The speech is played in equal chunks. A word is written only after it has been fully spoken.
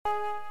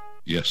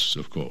Yes,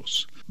 of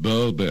course.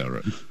 Burl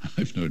Barer.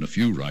 I've known a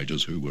few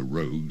writers who were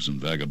rogues and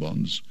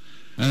vagabonds.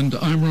 And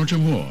I'm Roger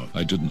Moore.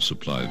 I didn't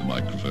supply the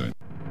microphone.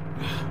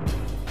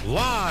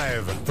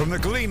 Live from the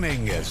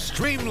gleaming,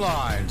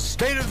 streamlined,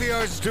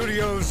 state-of-the-art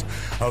studios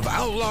of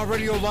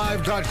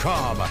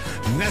OutlawRadioLive.com,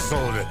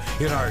 nestled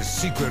in our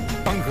secret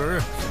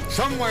bunker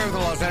somewhere in the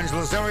Los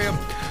Angeles area,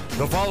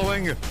 the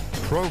following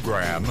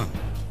program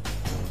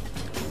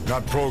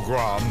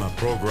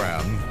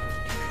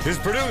is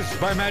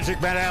produced by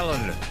Magic Matt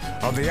Allen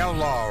of the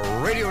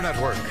Outlaw Radio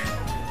Network.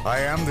 I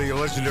am the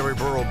legendary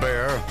Burl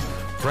Bear.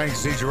 Frank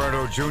C.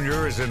 Gerardo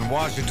Jr. is in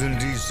Washington,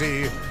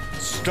 D.C.,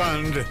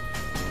 stunned,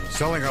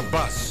 selling a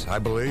bus, I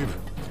believe.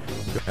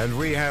 And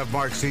we have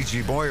Mark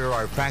C.G. Boyer,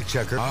 our fact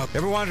checker.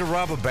 Ever wanted to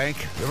rob a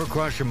bank? Ever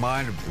cross your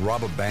mind to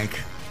rob a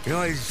bank? You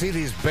know, you see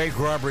these bank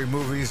robbery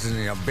movies and,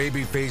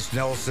 Babyface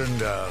Nelson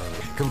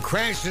come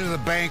crashing into the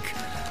bank,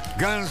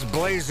 guns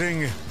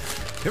blazing.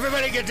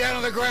 Everybody get down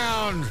on the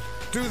ground.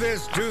 Do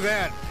this, do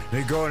that.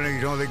 They go and,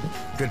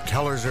 the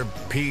tellers are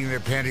peeing their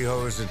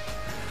pantyhose. And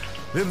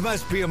there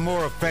must be a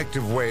more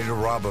effective way to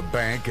rob a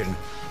bank, and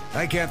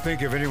I can't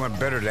think of anyone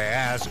better to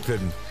ask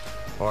than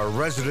our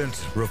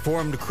resident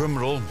reformed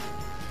criminal,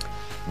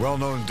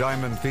 well-known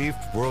diamond thief,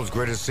 world's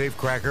greatest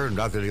safecracker.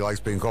 Not that he likes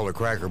being called a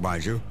cracker,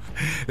 mind you.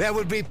 That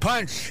would be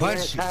Punch.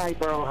 Punch. Yes, hi,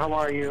 bro. How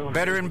are you?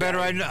 Better and better.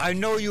 I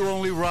know you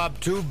only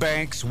robbed 2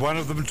 banks, one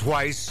of them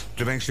twice,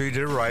 to make sure you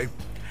did it right.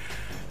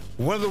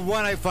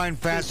 One I find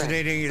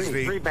fascinating is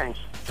the... 3 banks.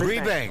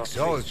 Three banks.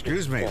 Oh,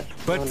 excuse me. Yes.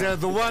 But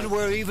the one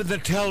where even the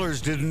tellers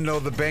didn't know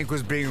the bank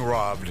was being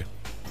robbed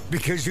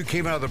because you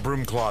came out of the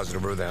broom closet or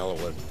whatever the hell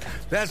it was.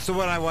 That's the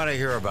one I want to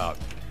hear about.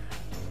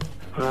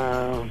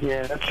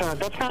 Yeah,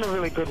 that's not a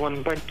really good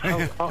one, but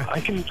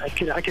I can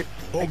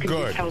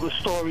tell the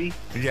story.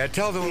 Yeah,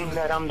 tell the one.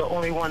 That I'm the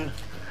only one.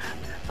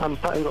 I'm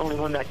probably the only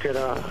one that could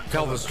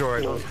tell the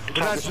story.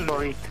 Tell the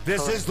story.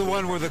 This is the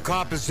one where the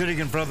cop is sitting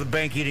in front of the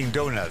bank eating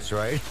donuts,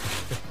 right?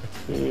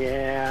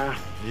 Yeah.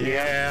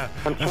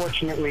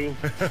 Unfortunately.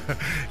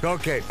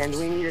 Okay. And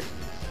we needed.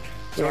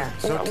 Yeah.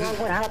 Well,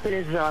 what happened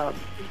is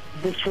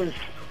this was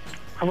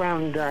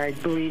around, I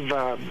believe,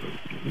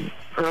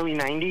 early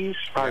 '90s,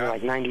 probably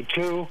like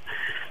 '92.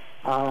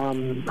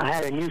 I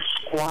had a new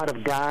squad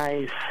of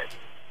guys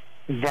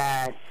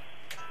that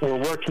were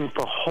working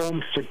for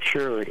Home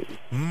Security.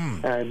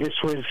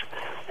 This was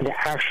the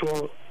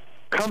actual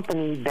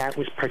company that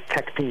was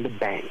protecting the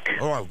bank.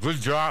 Oh,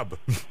 good job.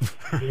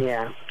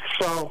 Yeah.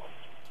 So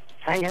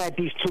I had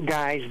these 2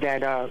 guys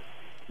that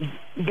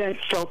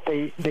felt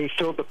they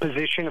filled the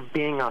position of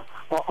being a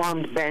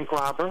armed bank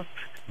robber,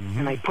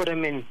 and I put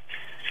them in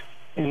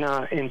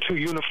 2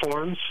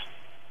 uniforms,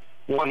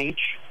 1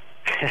 each.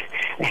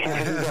 And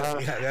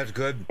yeah, that's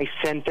good. I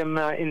sent them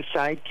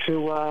inside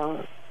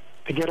to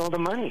get all the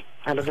money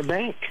out of the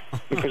bank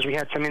because we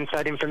had some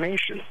inside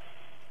information.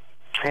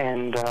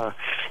 And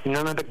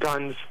none of the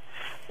guns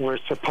were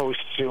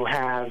supposed to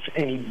have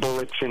any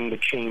bullets in the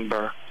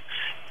chamber.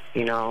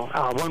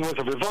 One was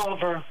a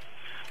revolver,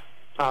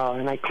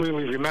 and I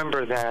clearly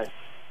remember that,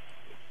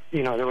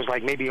 there was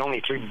like maybe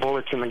only 3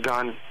 bullets in the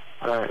gun.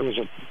 It was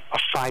a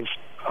 5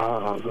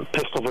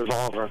 pistol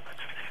revolver.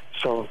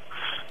 So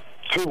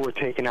 2 were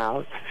taken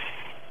out,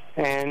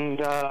 and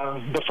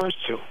the first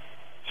 2.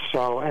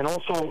 So, and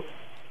also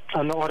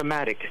an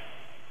automatic,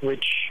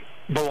 which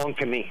belonged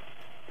to me.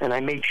 And I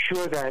made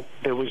sure that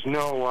there was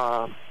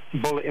no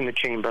bullet in the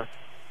chamber.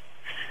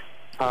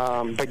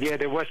 But yeah,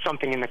 there was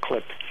something in the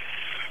clip.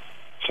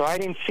 So I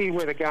didn't see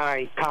where the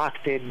guy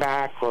cocked it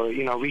back or,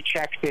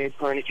 rechecked it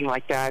or anything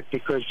like that,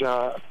 because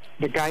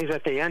the guys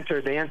that they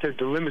entered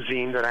the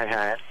limousine that I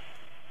had,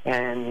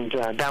 and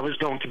that was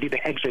going to be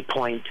the exit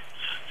point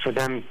for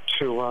them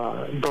to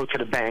go to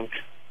the bank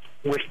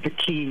with the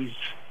keys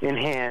in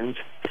hand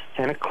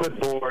and a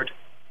clipboard,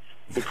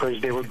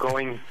 because they were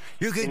going...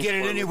 You could get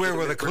it anywhere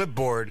with a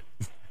clipboard.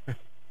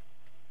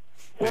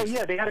 Well,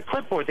 yeah, they had a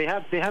clipboard. They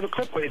have a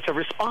clipboard. It's a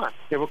response.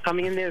 They were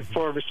coming in there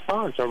for a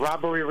response, a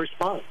robbery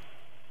response.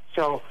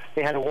 So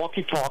they had a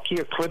walkie-talkie,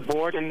 a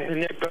clipboard, and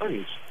their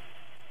guns,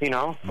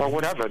 or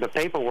whatever, the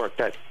paperwork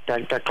that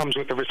comes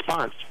with the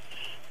response.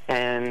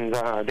 And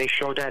they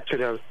showed that to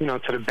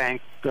the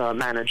bank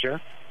manager.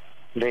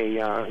 They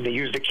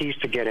used the keys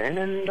to get in,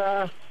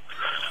 and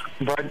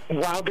but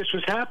while this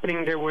was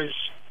happening, there was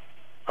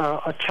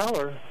a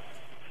teller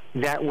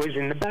that was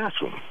in the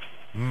bathroom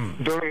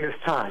during this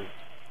time.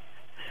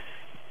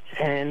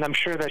 And I'm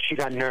sure that she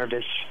got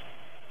nervous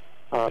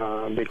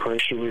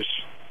because she was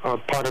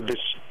part of this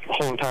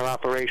whole entire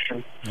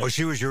operation. Oh,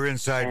 she was your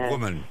inside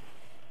woman.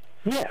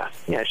 Yeah,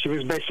 she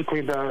was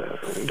basically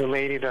the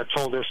lady that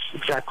told us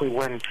exactly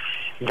when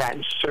that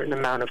certain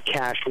amount of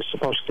cash was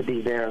supposed to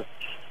be there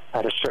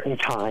at a certain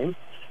time.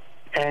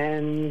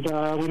 And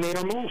we made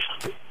our move.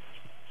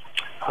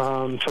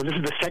 So this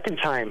is the second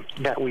time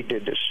that we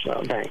did this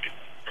bank.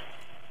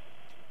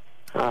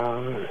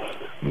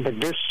 But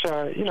this,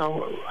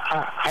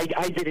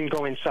 I didn't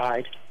go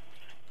inside,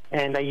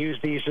 and I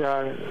used these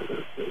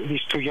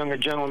 2 younger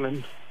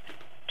gentlemen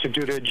to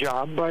do their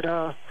job.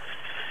 But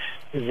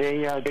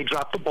they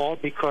dropped the ball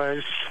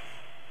because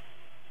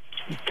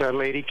the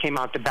lady came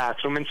out the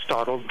bathroom and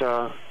startled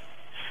the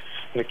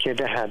kid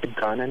that had the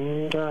gun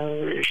and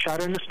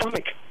shot her in the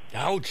stomach.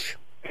 Ouch.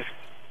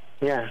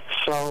 Yeah,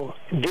 so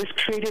this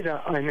created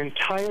an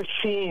entire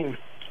scene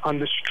on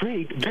the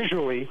street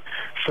visually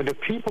for the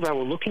people that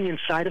were looking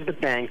inside of the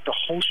bank. The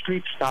whole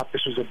street stopped.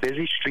 This was a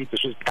busy street.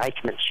 This was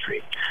Dyckman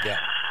Street,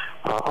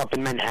 up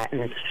in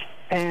Manhattan.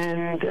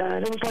 And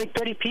there was like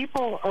 30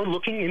 people are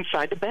looking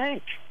inside the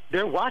bank.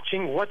 They're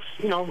watching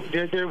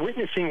they're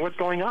witnessing what's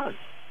going on.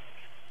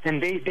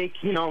 And they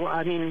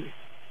I mean,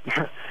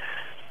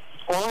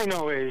 all I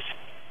know is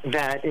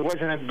that it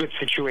wasn't a good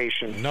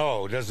situation.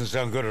 No, it doesn't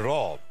sound good at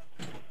all.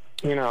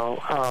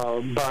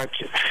 But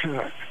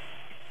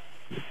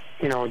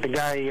the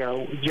guy,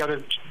 the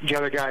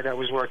other guy that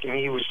was working,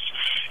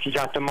 he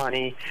got the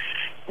money,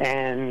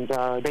 and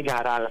they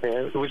got out of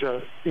there. It was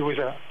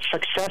a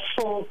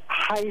successful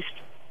heist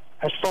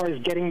as far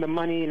as getting the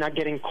money and not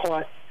getting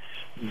caught.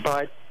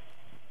 But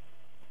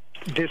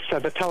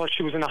the teller,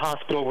 she was in the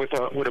hospital with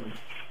a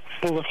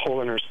bullet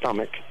hole in her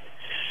stomach,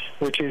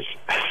 which is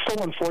so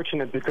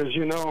unfortunate because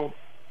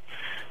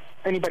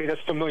anybody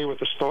that's familiar with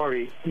the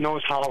story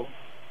knows how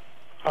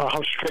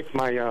strict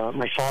my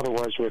father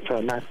was with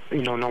not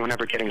no one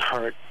ever getting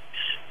hurt,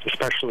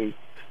 especially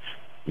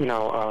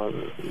no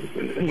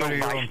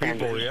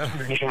bystanders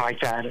or anything like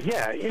that.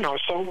 Yeah,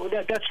 so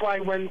that's why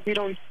when we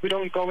don't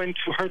go in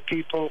to hurt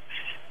people,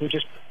 we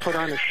just put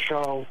on a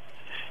show.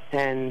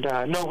 And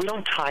no, we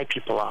don't tie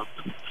people up.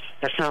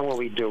 That's not what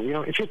we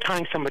do. If you're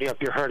tying somebody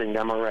up, you're hurting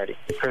them already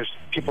because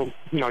people,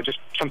 just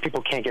some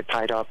people can't get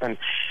tied up, and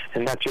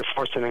that you're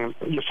forcing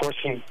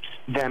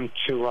them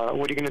to.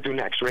 What are you going to do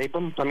next? Rape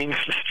them? I mean,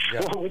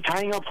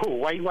 tying up who?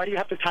 Why do you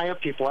have to tie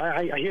up people?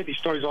 I hear these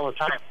stories all the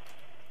time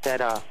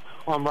that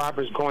armed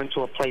robbers go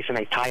into a place and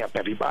they tie up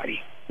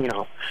everybody.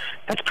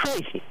 That's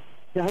crazy.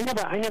 Yeah,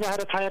 I never had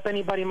to tie up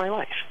anybody in my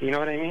life. You know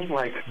what I mean? You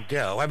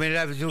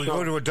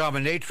go to a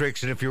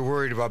dominatrix, and if you're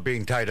worried about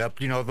being tied up,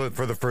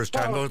 for the first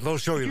time, they'll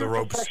show you the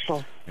ropes.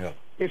 Yeah.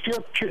 If you're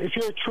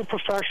a true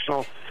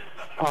professional,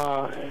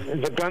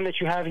 the gun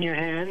that you have in your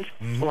hand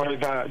or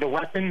the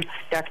weapon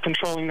that's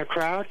controlling the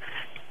crowd,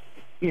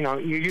 you're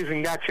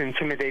using that to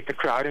intimidate the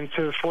crowd and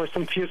to force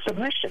them to your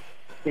submission.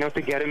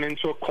 To get them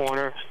into a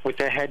corner with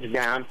their heads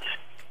down,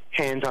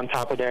 hands on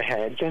top of their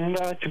heads, and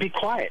to be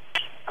quiet.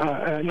 No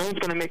one's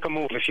going to make a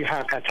move if you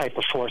have that type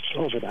of force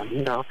over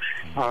them,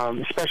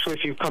 especially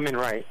if you come in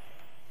right,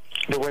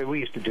 the way we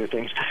used to do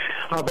things.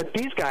 But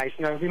these guys,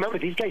 remember,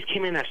 these guys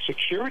came in as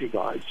security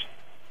guards.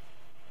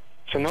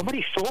 So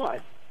nobody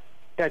thought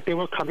that they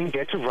were coming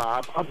there to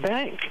rob a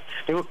bank.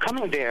 They were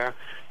coming there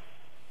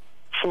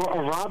for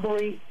a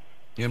robbery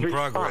in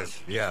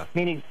progress,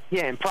 Meaning,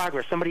 in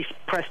progress. Somebody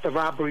pressed the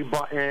robbery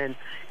button,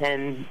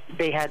 and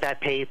they had that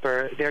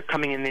paper. They're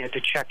coming in there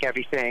to check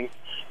everything,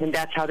 and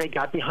that's how they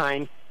got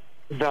behind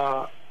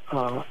the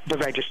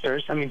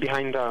registers. I mean,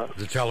 behind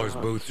the teller's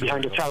booths.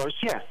 Behind the tellers,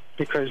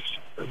 because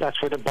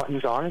that's where the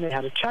buttons are, and they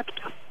had to check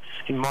them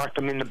and mark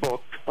them in the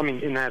book. I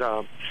mean, in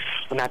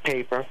that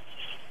paper.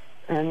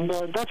 And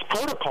that's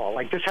protocol.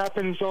 Like, this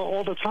happens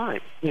all the time,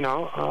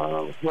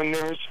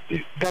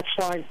 that's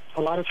why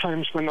a lot of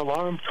times when the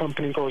alarm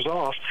company goes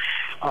off,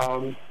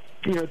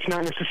 it's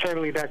not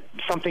necessarily that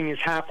something is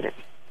happening.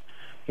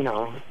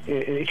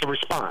 It's a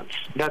response.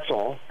 That's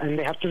all. And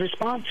they have to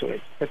respond to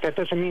it. But that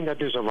doesn't mean that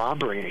there's a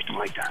robbery or anything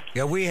like that.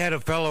 Yeah, we had a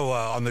fellow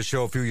on the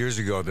show a few years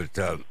ago that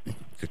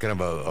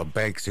kind of a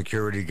bank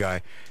security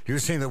guy. He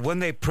was saying that when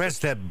they press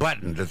that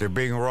button that they're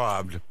being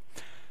robbed,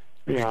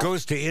 it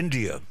goes to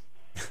India.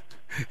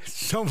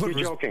 You're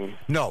joking?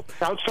 No.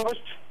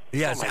 Outsourced?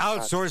 Yes,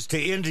 outsourced to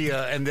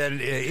India, and then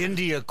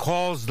India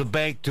calls the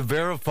bank to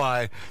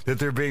verify that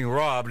they're being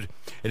robbed,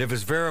 and if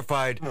it's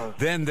verified,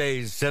 then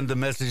they send the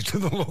message to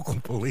the local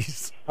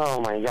police.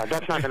 Oh, my God,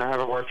 that's not going to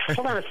ever work.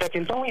 Hold on a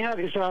second. Don't we have,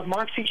 is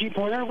Mark C.G.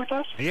 Boyer with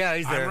us? Yeah,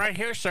 he's there. I'm right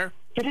here, sir.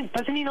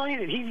 Doesn't he know,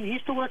 he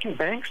used to work in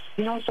banks?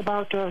 He knows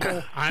about the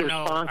response and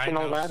all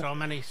that? I know so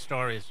many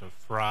stories of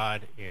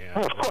fraud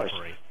and of course.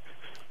 robbery.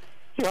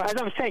 As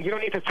I'm saying, you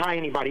don't need to tie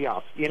anybody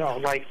up.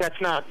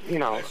 That's not,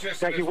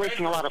 that you're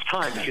wasting a lot of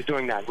time if you're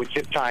doing that with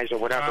zip ties or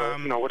whatever,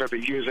 whatever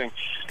you're using.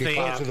 Get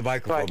close to the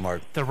microphone,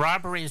 Mark. The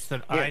robberies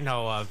that I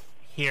know of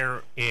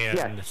here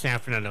in the San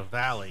Fernando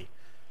Valley,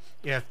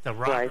 if the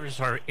robbers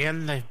are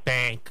in the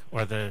bank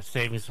or the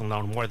savings and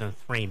loan more than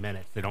 3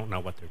 minutes, they don't know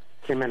what they're doing.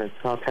 3 minutes,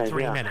 okay.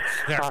 3 minutes.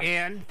 They're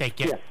in, they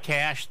get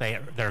cash,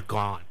 they're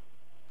gone.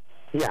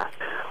 Yeah.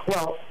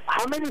 Well,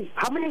 how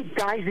many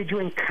guys did you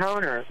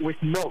encounter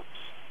with notes?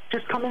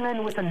 Just coming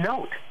in with a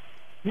note.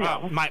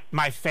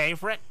 My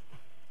favorite.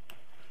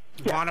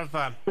 One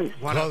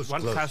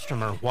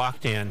customer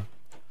walked in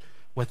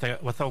with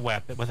a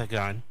weapon, with a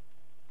gun.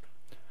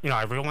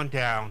 Everyone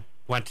down.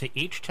 Went to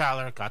each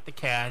teller, got the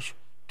cash.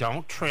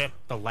 Don't trip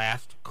the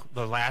last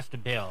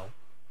bill,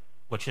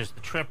 which is the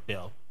trip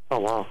bill. Oh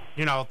wow!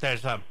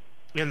 There's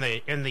in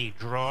the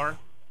drawer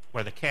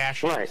where the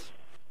cash is.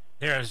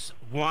 There's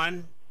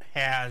one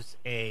has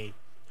a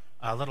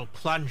little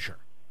plunger.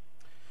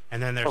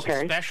 And then there's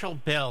a special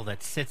bill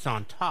that sits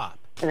on top.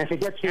 And if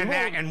it gets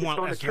removed, as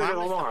long as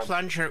the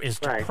plunger is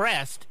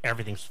depressed,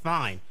 everything's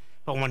fine.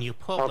 But when you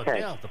pull the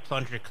bill, the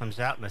plunger comes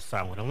out and the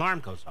silent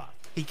alarm goes off.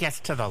 He gets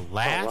to the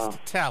last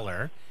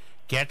teller,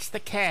 gets the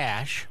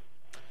cash,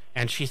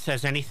 and she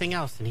says, anything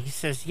else? And he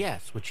says,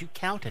 yes. Would you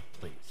count it,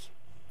 please?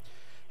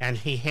 And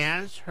he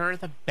hands her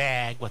the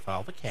bag with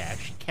all the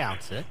cash. She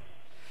counts it.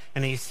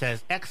 And he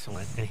says,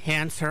 excellent, and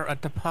hands her a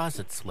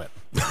deposit slip.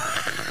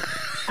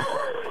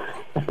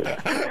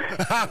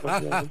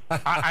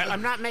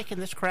 I'm not making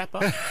this crap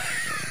up.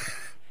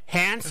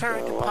 Hands her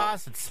a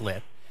deposit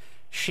slip.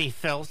 She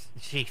fills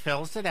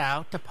it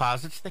out,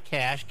 deposits the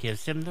cash,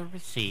 gives him the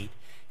receipt,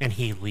 and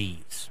he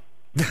leaves.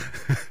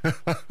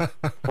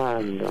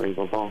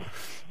 Unbelievable.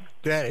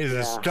 That is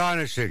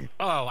astonishing.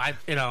 Oh,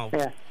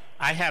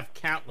 I have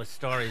countless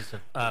stories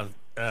of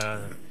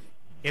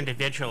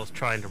individuals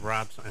trying to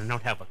rob someone and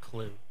don't have a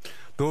clue.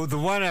 The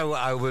one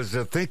I was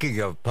thinking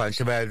of,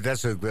 Punch. I mean,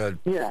 that's the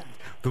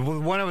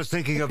one I was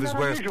thinking of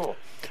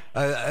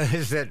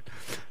is that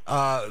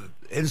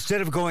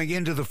instead of going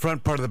into the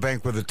front part of the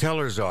bank where the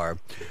tellers are,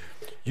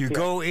 you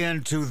go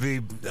into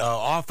the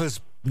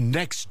office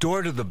next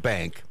door to the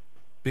bank,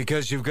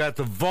 because you've got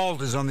the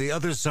vault is on the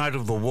other side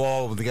of the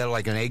wall. They got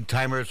like an egg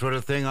timer sort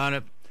of thing on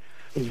it.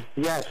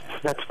 Yes,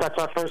 that's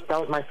our first. That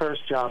was my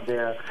first job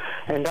there,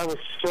 and that was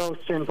so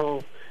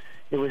simple.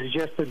 It was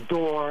just a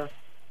door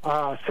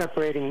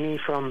separating me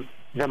from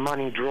the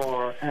money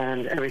drawer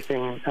and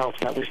everything else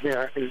that was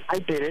there. I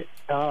did it.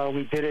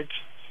 We did it.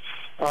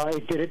 I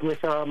did it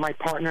with my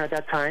partner at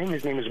that time.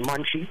 His name is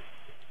Munchie.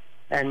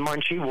 And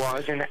Munchie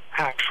was an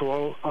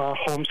actual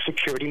home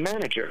security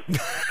manager,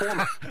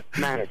 former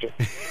manager.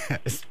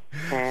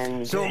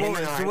 And so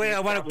the way I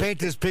want to paint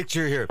this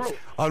picture here,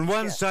 on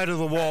one side of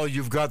the wall,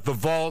 you've got the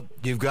vault,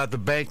 you've got the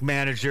bank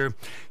manager.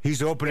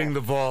 He's opening the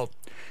vault.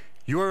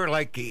 You're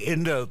like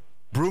in the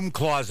broom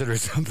closet or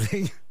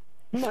something.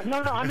 No,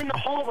 I'm in the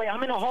hallway.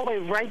 I'm in the hallway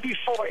right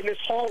before, in this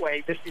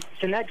hallway, it's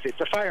an exit,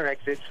 it's a fire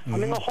exit.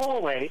 I'm in the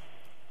hallway,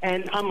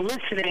 and I'm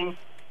listening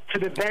to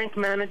the bank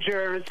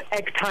manager's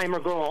egg timer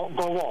go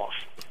off.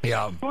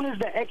 Yeah. As soon as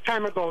the egg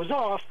timer goes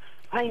off,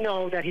 I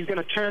know that he's going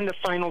to turn the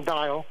final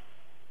dial,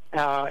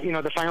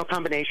 the final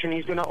combination.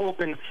 He's going to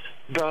open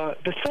the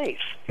safe.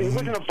 It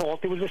wasn't a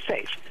vault, it was a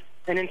safe.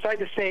 And inside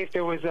the safe,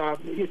 there was,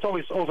 it's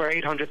always over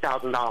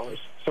 $800,000.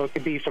 So it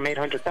could be from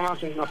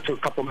 $800,000 up to a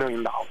couple $1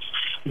 million.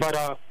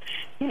 But,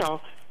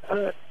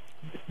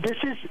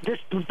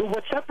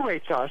 what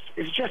separates us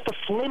is just a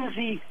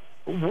flimsy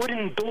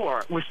wooden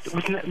door with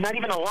not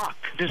even a lock.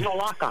 There's no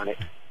lock on it.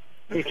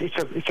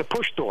 It's a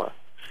push door,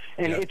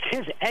 and it's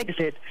his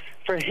exit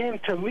for him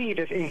to leave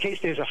in case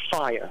there's a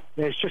fire.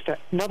 There's just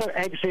another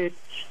exit,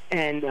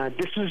 and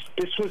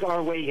this was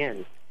our way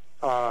in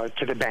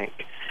to the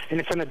bank, and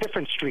it's on a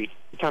different street.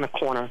 It's on a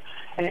corner,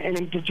 and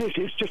it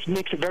just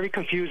makes it very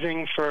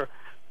confusing for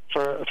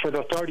the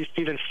authorities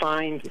to even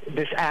find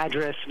this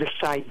address, this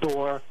side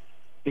door,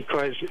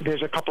 because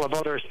there's a couple of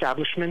other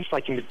establishments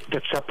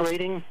that's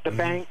separating the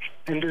bank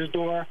and this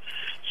door.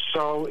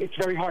 So it's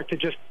very hard to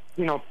just,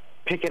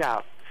 pick it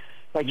out.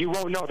 Like, you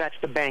won't know that's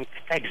the bank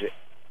exit.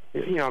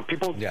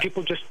 People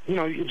just,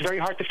 it's very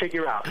hard to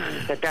figure out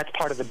that that's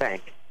part of the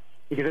bank,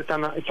 because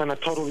it's on a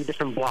totally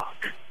different block.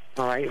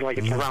 All right, like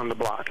it's around the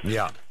block.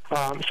 Yeah.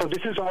 So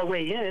this is our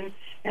way in,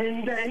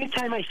 and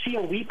anytime I see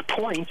a weak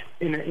point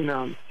in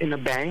a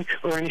bank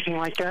or anything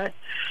like that,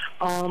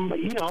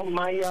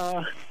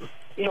 my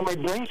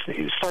brain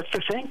starts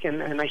to think,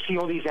 and I see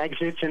all these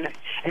exits and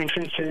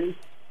entrances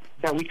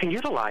that we can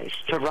utilize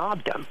to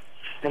rob them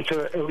and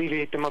to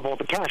alleviate them of all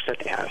the cash that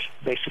they have,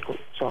 basically.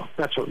 So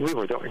that's what we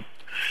were doing.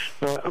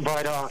 But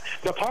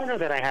the partner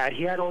that I had,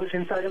 he had all this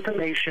inside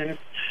information,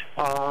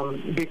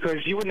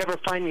 because you would never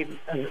find me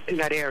in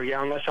that area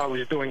unless I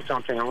was doing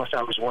something, unless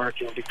I was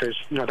working, because,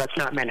 that's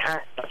not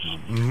Manhattan. That's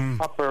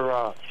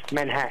upper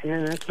Manhattan,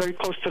 and it's very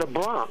close to the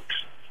Bronx.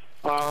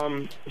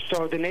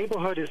 So the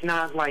neighborhood is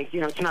not like,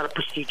 it's not a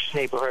prestigious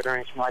neighborhood or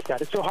anything like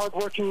that. It's a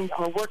working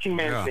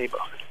man's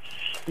neighborhood.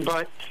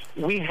 But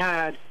we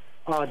had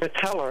the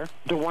teller,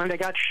 the one that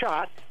got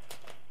shot,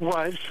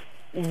 was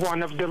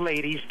one of the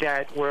ladies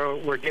that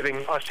were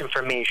giving us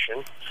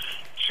information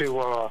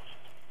to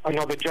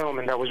another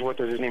gentleman that was with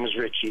us. His name was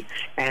Richie,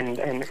 and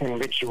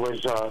Richie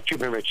was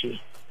Cuban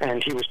Richie,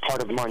 and he was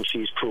part of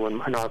Munchie's crew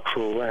and our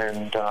crew,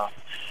 and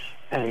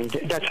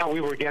that's how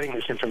we were getting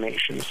this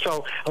information.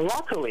 So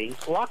luckily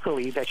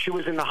that she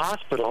was in the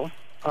hospital.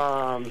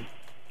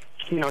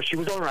 She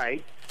was all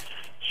right.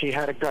 She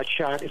had a gut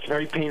shot. It's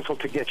very painful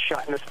to get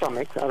shot in the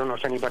stomach. I don't know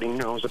if anybody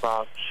knows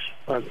about,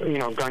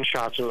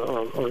 gunshots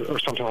or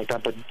something like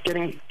that. But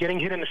getting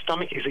hit in the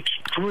stomach is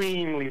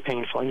extremely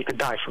painful, and you could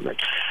die from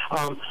it.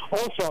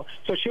 Also,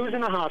 so she was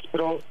in the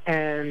hospital,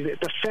 and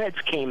the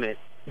feds came in.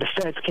 the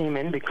feds came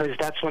in because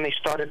that's when they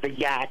started the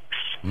YACS,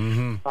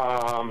 the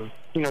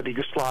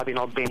Yugoslavian,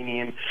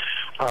 Albanian,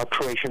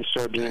 Croatian,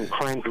 Serbian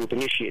Crime Group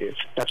Initiative.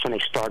 That's when they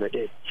started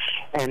it.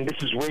 And this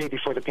is way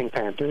before the Pink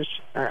Panthers.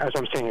 As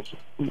I'm saying, it's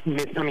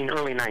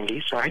early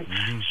 90s, right?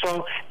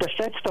 So the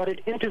feds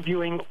started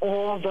interviewing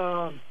all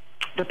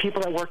the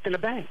people that worked in the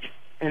bank.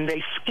 And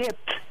they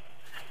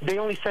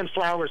only sent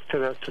flowers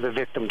to the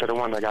victim, to the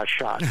one that got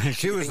shot.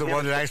 She was the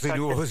one that actually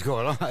knew what was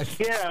going on.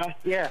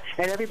 Yeah.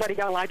 And everybody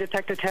got lie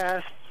detector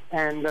tests,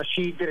 and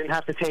she didn't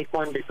have to take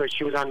one because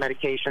she was on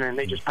medication, and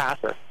they just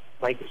passed her.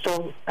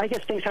 So I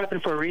guess things happen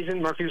for a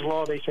reason. Murphy's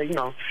Law, they say,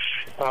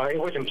 it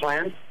wasn't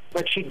planned.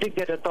 But she did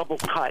get a double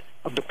cut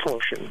of the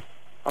portion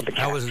of the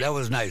cash. That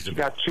was nice. She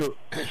got two.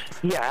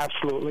 Yeah,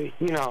 absolutely.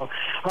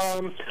 That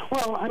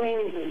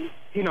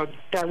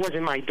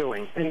wasn't my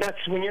doing. And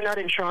that's when you're not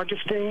in charge of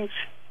things,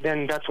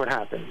 then that's what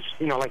happens.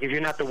 If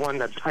you're not the one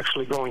that's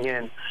actually going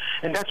in.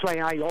 And that's why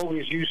I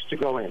always used to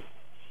go in.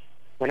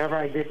 Whenever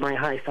I did my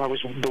heist, I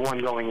was the one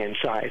going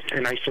inside,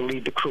 and I used to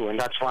lead the crew. And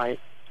that's why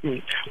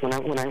when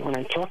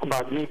I talk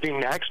about me being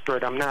the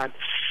expert, I'm not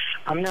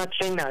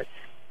saying that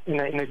in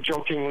a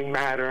jokingly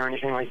manner or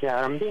anything like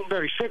that. I'm being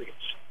very serious.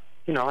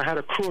 I had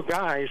a crew of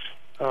guys,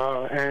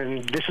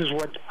 and this is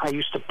what I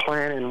used to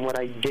plan and what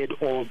I did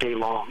all day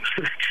long.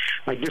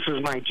 This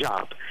was my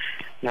job,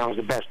 and I was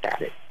the best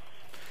at it.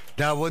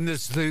 Now,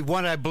 the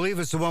one I believe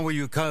it's the one where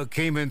you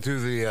came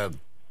into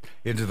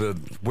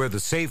where the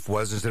safe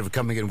was instead of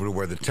coming in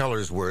where the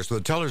tellers were. So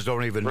the tellers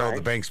don't even know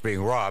the bank's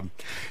being robbed.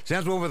 So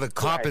that's one where the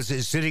cop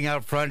is sitting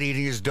out front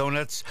eating his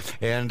donuts,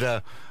 and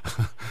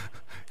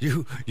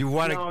you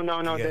want to...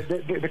 No. Yeah.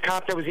 The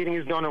cop that was eating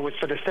his donut was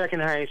for the second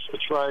heist,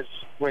 which was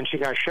when she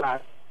got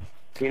shot.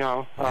 And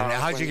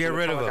how'd you get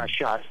rid of him? Got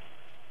shot.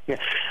 Yeah.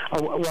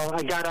 Well,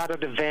 I got out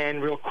of the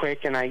van real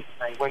quick, and I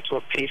went to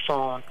a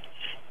payphone,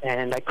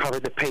 and I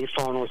covered the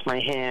payphone with my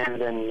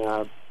hand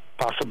and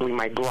possibly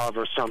my glove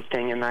or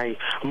something, and I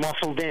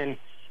muffled in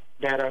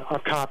that a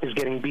cop is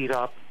getting beat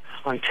up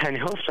on 10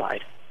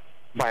 Hillside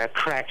by a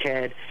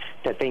crackhead,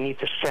 that they need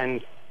to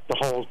send the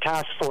whole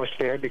task force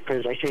there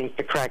because I think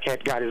the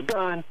crackhead got his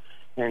gun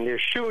and they're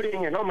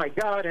shooting, and oh my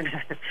God, and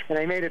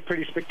I made it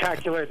pretty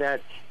spectacular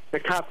that the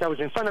cop that was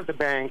in front of the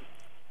bank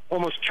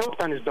almost choked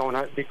on his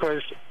donut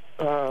because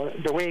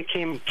the way it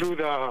came through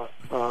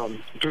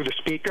the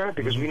speaker,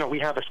 because we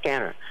have a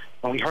scanner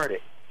and we heard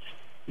it,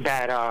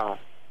 that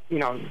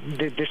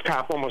this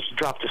cop almost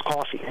dropped his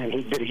coffee, and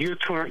he did a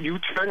U-turn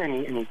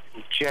and he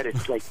jetted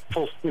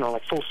full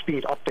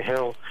speed up the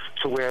hill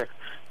to where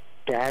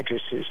the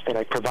addresses that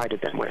I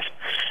provided them with.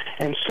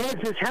 And as soon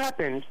as this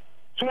happened,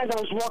 as soon as I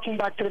was walking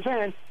back to the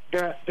van,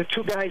 the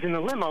two guys in the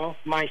limo,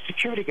 my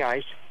security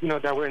guys,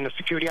 that were in the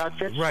security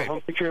outfits, right,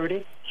 home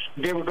security,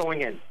 they were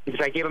going in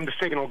because I gave them the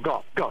signal,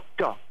 go.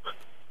 As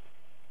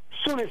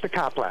soon as the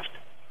cop left,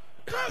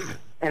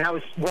 and I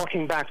was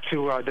walking back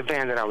to the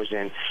van that I was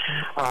in,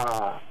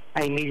 I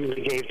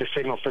immediately gave the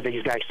signal for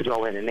these guys to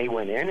go in, and they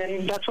went in,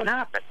 and that's what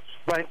happened.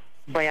 But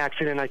by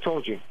accident, I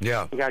told you.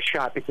 Yeah. He got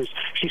shot because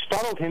she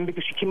startled him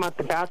because she came out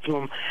the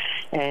bathroom,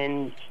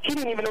 and he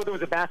didn't even know there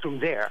was a bathroom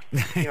there.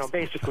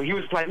 Basically, he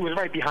was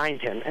right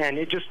behind him, and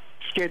it just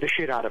scared the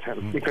shit out of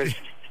him because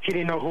he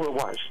didn't know who it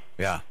was.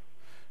 Yeah.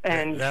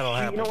 And that'll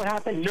happen. You know what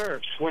happened?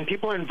 Nerves. When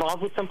people are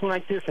involved with something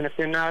like this, and if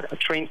they're not a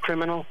trained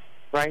criminal,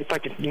 right? It's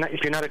like if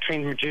you're not a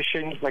trained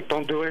magician,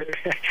 don't do it.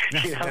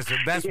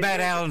 That's Matt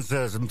Allen's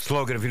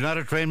slogan. If you're not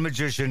a trained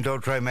magician, don't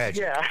try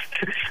magic. Yeah,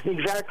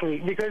 exactly.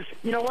 Because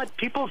you know what?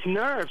 People's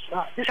nerves.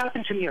 This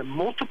happened to me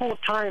multiple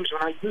times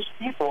when I used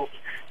people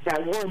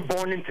that weren't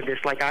born into this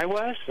like I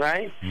was,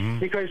 right?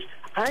 Because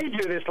I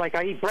do this like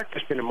I eat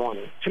breakfast in the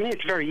morning. To me,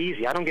 it's very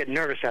easy. I don't get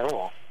nervous at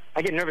all.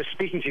 I get nervous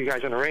speaking to you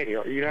guys on the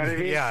radio. You know what I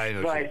mean? Yeah, I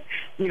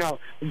know.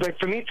 But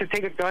for me to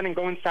take a gun and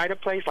go inside a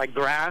place like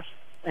grass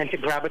and to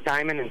grab a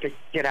diamond and to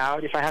get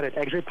out, if I had an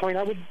exit point,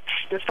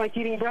 that's like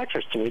eating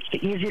breakfast to me. It's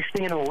the easiest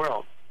thing in the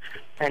world.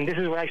 And this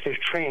is what I say,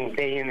 train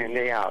day in and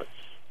day out.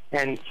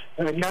 And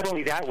not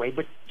only that way,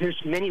 but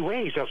there's many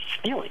ways of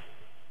stealing.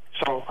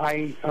 So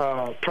I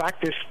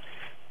practice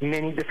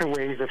many different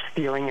ways of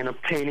stealing and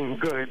obtaining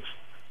goods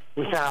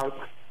without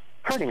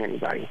hurting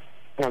anybody.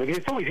 Because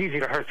it's always easy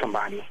to hurt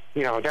somebody.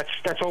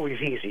 That's always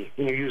easy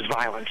when you use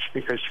violence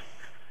because,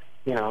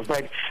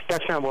 but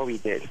that's not what we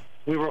did.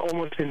 We were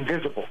almost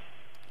invisible.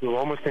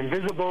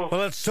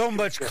 Well, it's so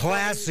much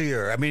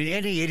classier. I mean,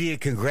 any idiot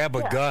can grab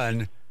a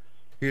gun,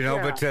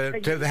 but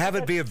to have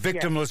it be a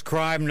victimless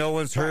crime, no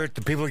one's hurt,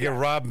 the people get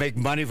robbed, make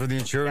money for the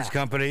insurance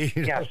company.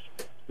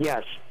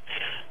 Yes.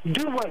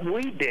 Do what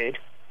we did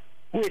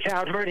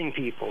without hurting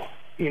people.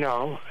 Do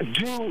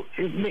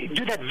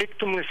that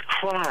victimless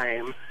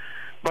crime,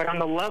 but on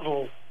the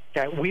level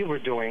that we were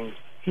doing.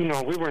 We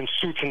were in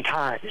suits and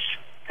ties,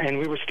 and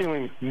we were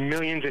stealing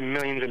millions and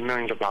millions and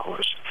millions of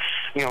dollars.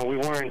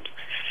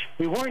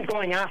 We weren't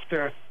going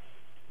after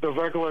the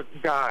regular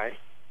guy,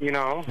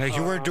 Like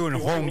you weren't doing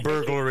home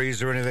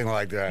burglaries or anything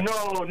like that.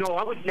 No,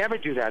 I would never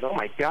do that. Oh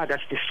my God,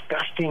 that's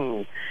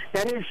disgusting.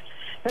 That is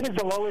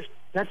the lowest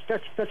That's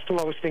the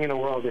lowest thing in the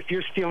world. If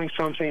you're stealing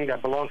something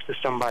that belongs to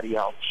somebody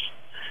else,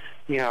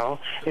 you know,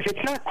 if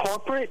it's not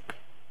corporate,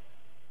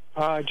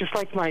 just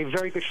like my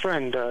very good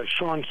friend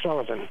Sean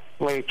Sullivan,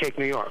 Layer Cake,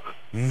 New York,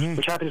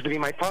 which happens to be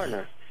my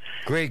partner.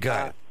 Great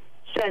guy.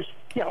 Says,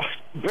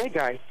 great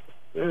guy,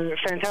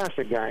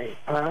 fantastic guy.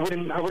 I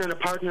wouldn't have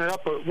partnered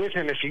up with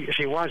him if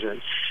he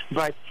wasn't.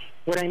 But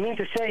what I mean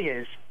to say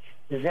is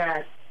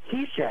that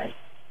he said,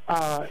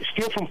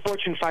 steal from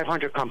Fortune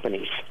 500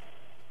 companies.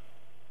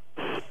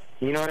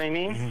 You know what I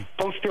mean?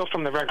 Don't steal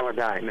from the regular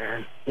guy,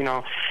 man. You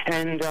know,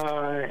 and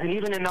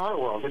even in our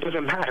world, it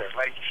doesn't matter.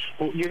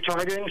 Like, you're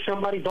targeting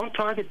somebody, don't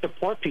target the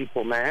poor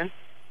people, man.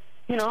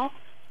 You know,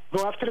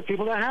 go after the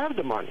people that have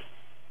the money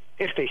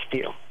if they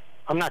steal.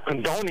 I'm not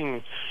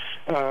condoning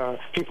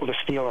people to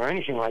steal or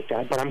anything like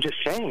that, but I'm just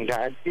saying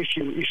that if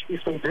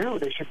they do,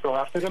 they should go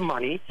after the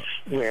money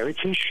where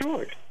it's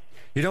insured.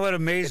 You know what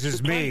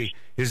amazes me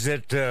is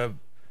that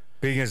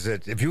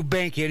if you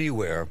bank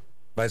anywhere,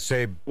 let's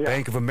say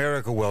Bank of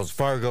America, Wells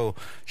Fargo,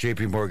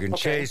 J.P. Morgan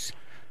Chase.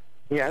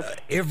 Yes.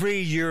 Every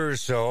year or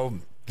so,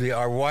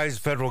 our wise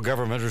federal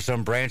government or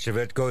some branch of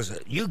it goes,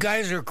 you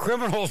guys are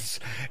criminals,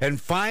 and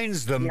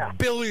fines them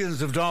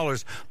billions of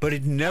dollars, but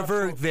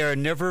they're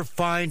never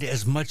fined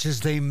as much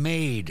as they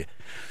made.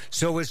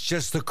 So it's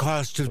just the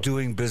cost of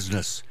doing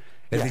business.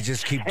 And they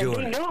just keep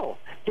doing it.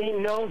 They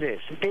know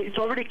this. It's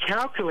already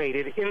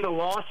calculated in the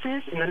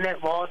losses, in the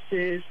net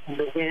losses, in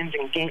the wins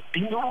and gains.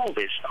 They know all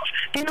this stuff.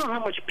 They know how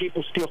much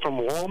people steal from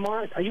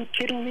Walmart. Are you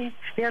kidding me?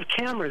 They have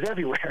cameras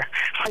everywhere.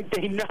 Like,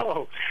 they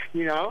know,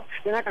 you know.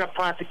 They're not going to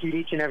prosecute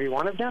each and every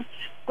one of them.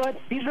 But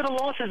these are the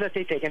losses that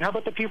they take. And how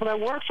about the people that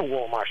work for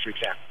Walmart, for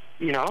example?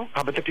 You know,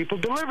 how about the people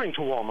delivering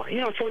to Walmart? You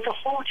know, so it's a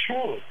whole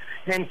chain.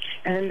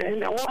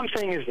 And all I'm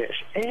saying is this.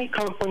 Any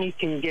company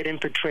can get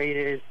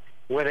infiltrated,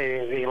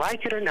 whether they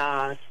like it or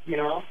not, you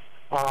know.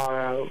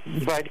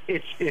 But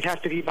it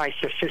has to be by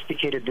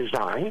sophisticated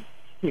design,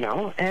 you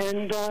know,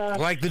 and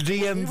like the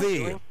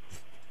DMV.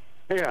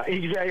 Yeah,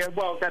 exactly.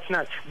 Well, that's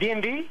not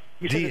DMV.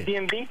 You said the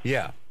DMV?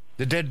 Yeah,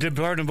 the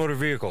Department of Motor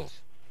Vehicles.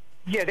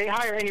 Yeah, they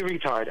hire any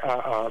retard,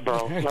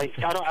 bro. Like,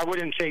 I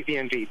wouldn't say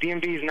DMV.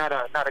 DMV is not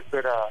a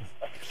good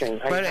thing.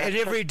 But at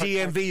every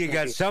DMV, you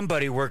got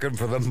somebody working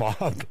for the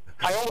mob.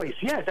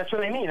 That's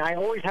what I mean. I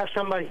always have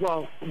somebody.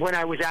 Well, when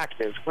I was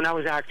active,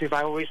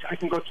 I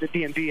can go to the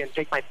DMV and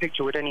take my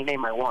picture with any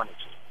name I wanted.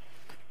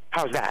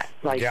 How's that?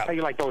 Like, how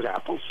you like those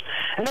apples?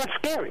 And that's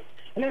scary.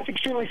 And that's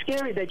extremely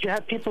scary that you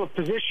have people of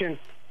position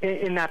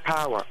in that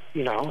power,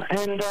 you know.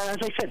 And as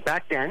I said,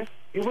 back then,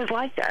 it was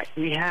like that.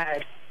 We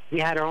had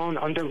our own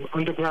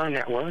underground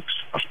networks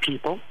of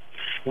people.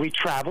 We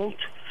traveled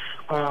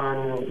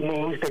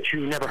names that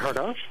you never heard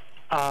of.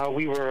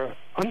 We were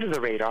under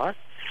the radar.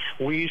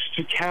 We used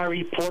to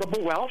carry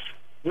portable wealth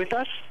with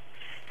us,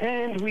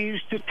 and we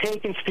used to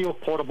take and steal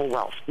portable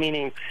wealth,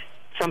 meaning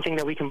something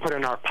that we can put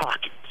in our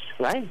pockets,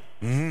 right?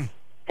 Mm-hmm.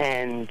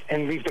 And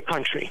leave the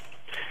country.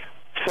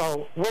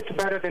 So what's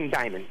better than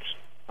diamonds?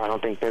 I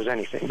don't think there's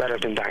anything better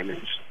than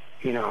diamonds.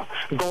 You know,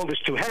 gold is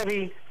too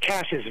heavy.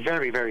 Cash is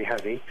very, very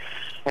heavy,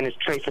 and it's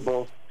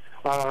traceable.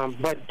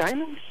 But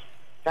diamonds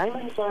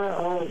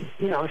are,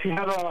 you know, if you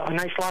have a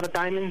nice lot of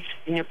diamonds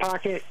in your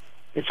pocket,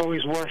 it's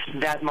always worth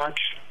that much.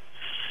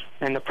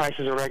 And the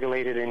prices are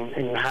regulated, and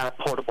you have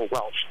portable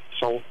wealth.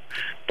 So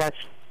that's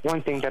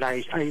one thing that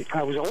I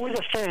was always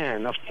a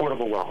fan of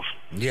portable wealth.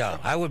 Yeah,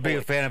 I would be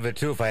a fan of it,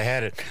 too, if I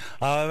had it.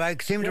 I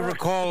seem to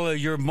recall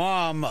your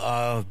mom,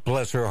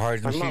 bless her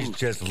heart, and she's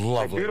just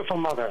lovely. A beautiful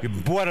mother.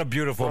 What a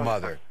beautiful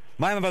mother.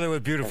 My mother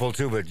was beautiful,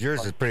 too, but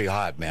yours is pretty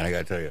hot, man, I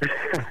got to tell you.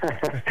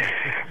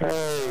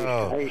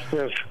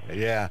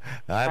 Yeah.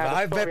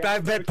 I've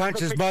met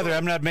Punch's mother.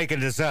 I'm not making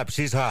this up.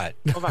 She's hot.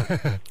 Hold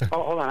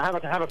on. I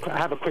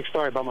have a quick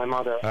story about my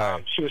mother.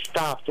 She was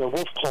stopped, a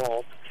wolf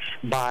call,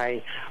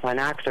 by an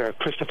actor,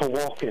 Christopher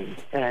Walken,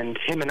 and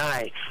him and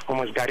I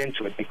almost got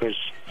into it because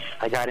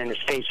I got in his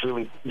face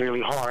really,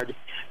 really hard.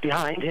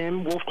 Behind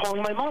him, wolf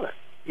calling my mother.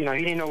 You know,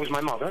 he didn't know it was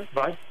my mother,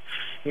 but,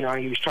 you know,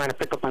 he was trying to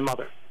pick up my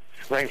mother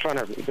right in front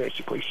of me,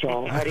 basically.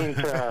 So I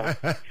didn't,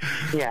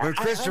 When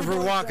Christopher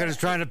Walken is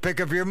trying to pick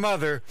up your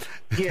mother.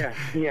 Yeah.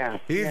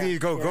 Either you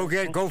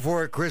go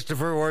for it,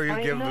 Christopher, or you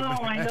give him.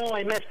 I know.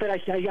 I messed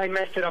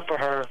it up for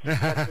her.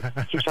 That's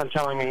what she keeps on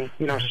telling me.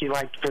 You know, she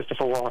liked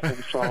Christopher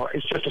Walken, so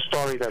it's just a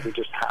story that we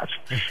just have,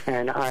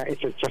 and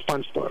it's a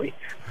fun story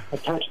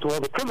attached to all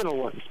the criminal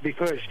ones.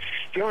 Because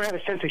if you don't have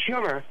a sense of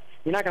humor,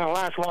 you're not going to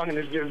last long in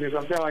this business.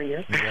 I'm telling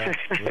you. Yeah,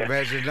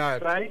 imagine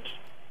not. Right.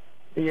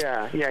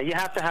 Yeah, you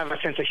have to have a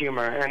sense of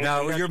humor. And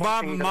now, your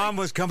mom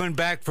was coming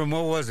back from,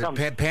 what was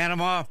it,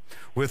 Panama,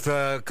 with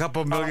a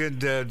couple million,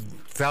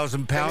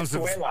 1,000 pounds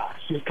Venezuela.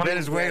 of...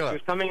 Venezuela. She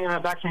was coming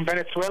back from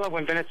Venezuela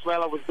when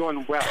Venezuela was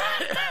doing well.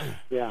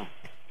 Yeah.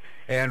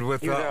 And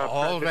with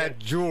all that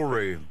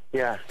jewelry,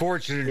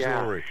 fortune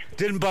jewelry.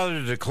 Didn't bother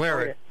to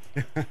declare it.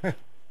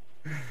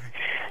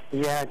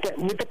 Yeah,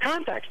 with the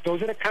contacts.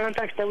 Those are the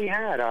contacts that we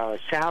had.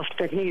 Sal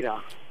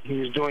Stagnita, he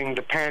was doing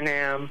the Pan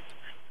Am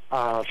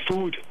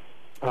food.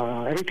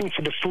 Everything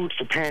for the food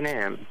for Pan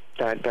Am.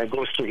 that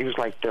goes through. He was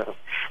like the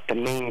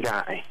main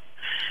guy.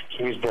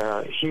 He was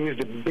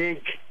the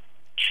big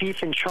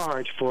chief in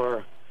charge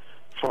for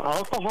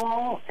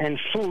alcohol and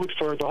food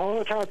for the whole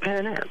entire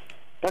Pan Am.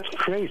 That's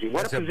crazy.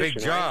 What That's a position,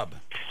 big job.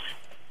 Right?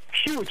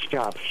 Huge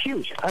job,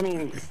 huge. I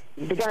mean,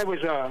 the guy was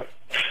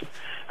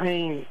I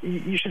mean,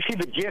 you should see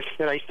the gifts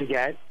that I used to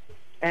get,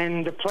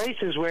 and the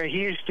places where he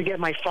used to get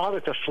my father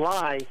to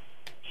fly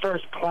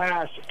first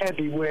class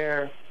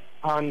everywhere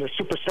on the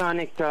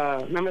supersonic.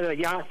 Remember the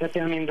yacht?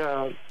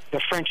 The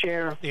French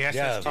Air.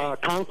 Yes.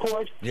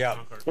 Concorde. Yeah.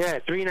 Yeah,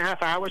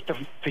 3.5 hours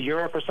to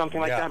Europe or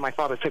something like that. My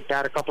father took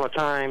that a couple of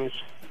times.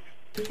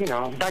 You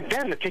know, back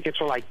then the tickets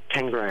were like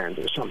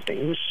 $10,000 or something.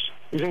 It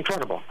was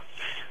incredible.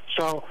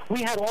 So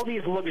we had all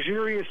these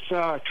luxurious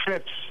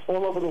trips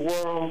all over the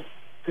world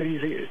to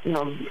these,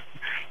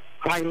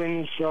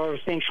 islands,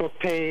 St.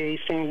 Tropez,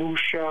 St.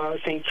 Lucia,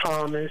 St.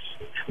 Thomas,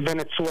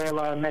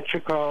 Venezuela,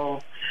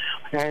 Mexico,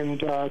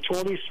 and to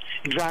all these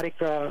exotic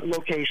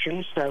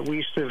locations that we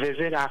used to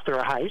visit after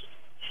a heist.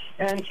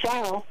 And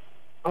Sal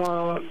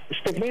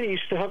Stiglitz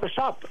used to hook us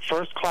up,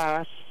 first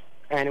class,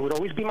 and it would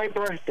always be my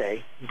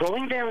birthday.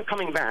 Going there and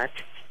coming back,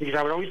 because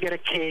I would always get a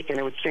cake and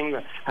it would sing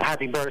a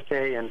happy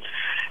birthday, and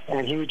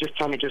he would just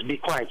tell me, just be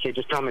quiet, kid,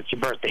 just tell me it's your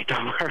birthday,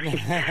 don't worry.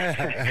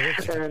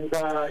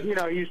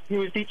 And, he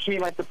would teach me,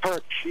 like, the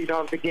perks,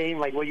 of the game,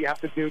 like what you have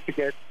to do to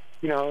get,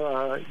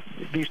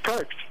 these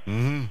perks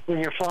when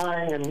you're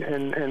flying,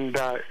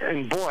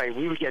 and boy,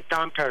 we would get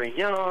Dom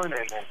Perignon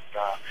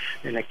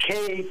and a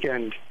cake,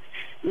 and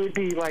it would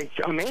be, like,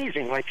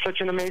 amazing, like such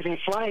an amazing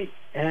flight,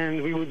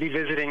 and we would be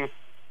visiting,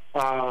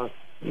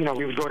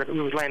 we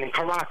would land in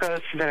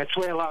Caracas,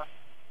 Venezuela,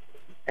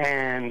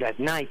 and at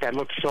night that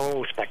looked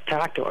so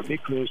spectacular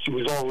because it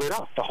was all lit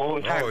up. The whole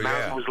entire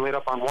mountain was lit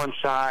up on one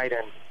side,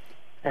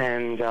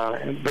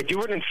 but you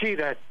wouldn't see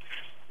that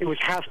it was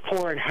half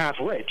poor and half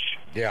rich.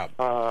 Yeah.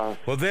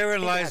 Well,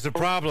 therein lies the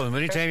problem.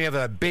 Anytime you have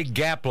a big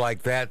gap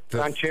like that,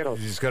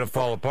 it's going to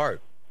fall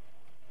apart.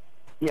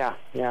 Yeah.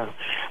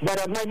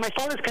 But my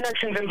father's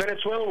connections in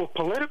Venezuela were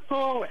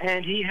political,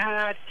 and he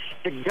had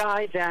the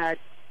guy that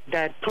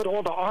put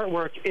all the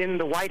artwork in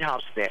the White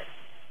House there,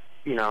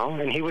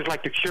 and he was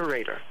like the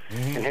curator.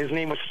 And his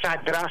name was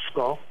Fat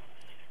Drasco,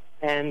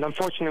 and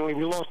unfortunately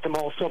we lost him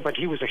also, but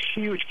he was a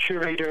huge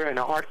curator and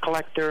an art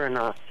collector, and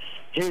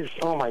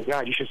oh my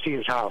God, you should see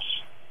his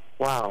house.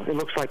 Wow, it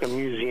looks like a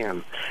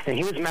museum. And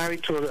he was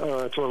married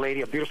to a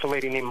lady, a beautiful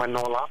lady named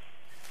Manola,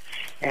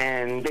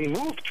 and they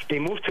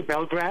moved to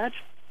Belgrade,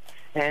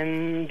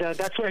 and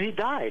that's where he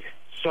died.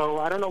 So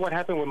I don't know what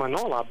happened with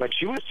Manola, but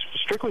she was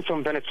strictly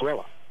from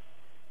Venezuela.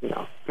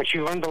 But she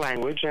learned the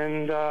language,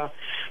 and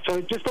so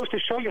it just goes to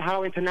show you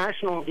how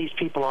international these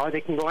people are.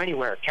 They can go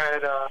anywhere,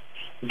 Canada,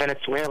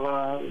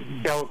 Venezuela,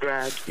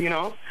 Belgrade,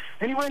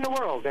 anywhere in the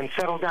world, and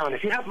settle down.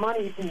 If you have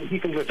money, you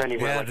can live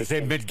anywhere. Yeah, to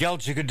say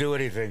mid-Gelt, you can do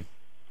anything.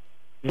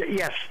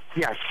 Yes.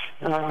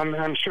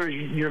 I'm sure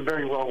you're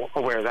very well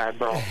aware of that,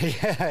 bro.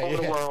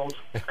 The world.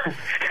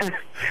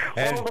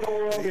 All over the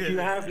world, if you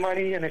have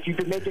money, and if you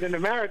could make it in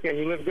America, and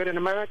you live good in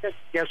America,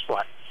 guess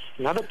what?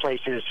 In other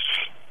places,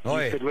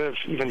 you could live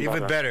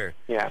even better.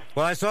 Yeah.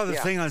 Well, I saw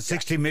this thing on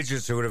 60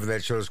 Midgets or whatever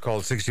that show is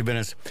called, 60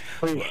 Minutes.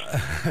 Please,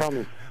 tell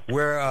me.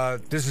 Where,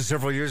 this is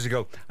several years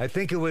ago. I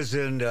think it was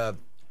in one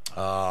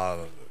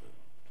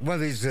of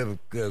these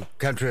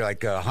countries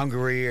like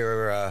Hungary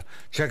or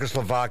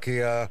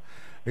Czechoslovakia,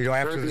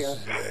 after this.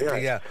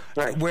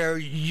 Right. Where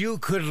you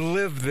could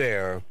live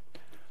there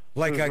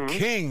like a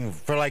king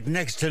for like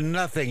next to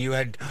nothing. You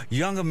had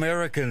young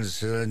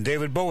Americans and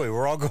David Bowie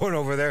were all going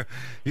over there.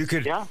 You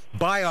could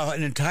buy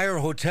an entire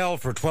hotel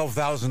for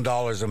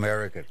 $12,000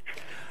 American.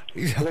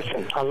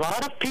 Listen, a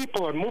lot of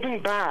people are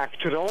moving back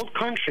to the old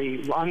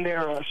country on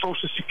their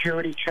Social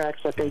Security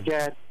checks that they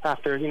get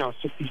after,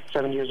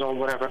 67 years old,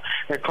 whatever.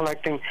 They're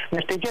collecting.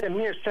 And if they get a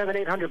mere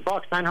 $700, $800,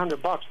 $900,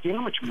 do you know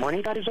how much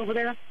money that is over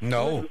there?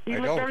 No, you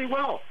live very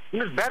well.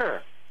 You live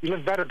better. You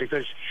live better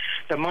because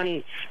the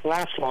money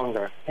lasts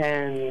longer.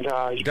 And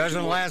it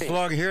doesn't last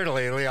long here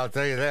lately, I'll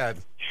tell you that.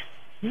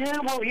 Yeah,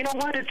 well, you know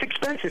what? It's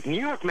expensive. New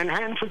York,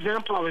 Manhattan, for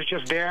example, I was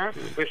just there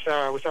with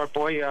our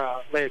boy,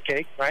 Layer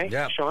Cake, right?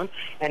 Yeah. Sean?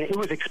 And it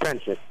was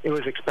expensive.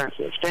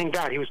 Thank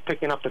God he was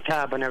picking up the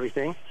tab and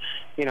everything,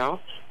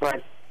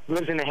 but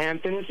lives in the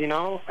Hamptons,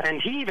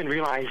 and he even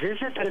realizes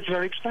that it's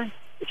very expensive.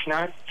 It's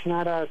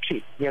not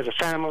cheap. He has a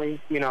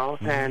family,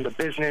 and a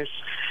business,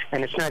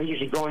 and it's not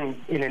easy going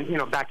in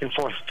and, back and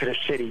forth to the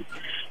city.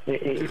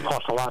 It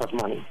costs a lot of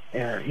money,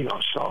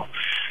 so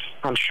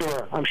I'm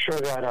sure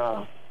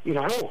that,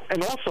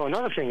 and also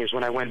another thing is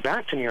when I went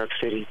back to New York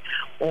City,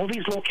 all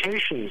these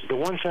locations, the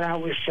ones that I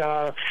was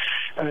that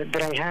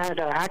I had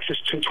access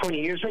to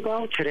 20 years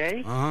ago,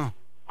 today,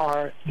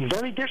 are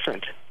very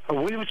different.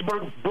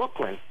 Williamsburg,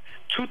 Brooklyn,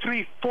 $2,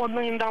 $3, $4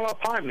 million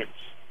apartments.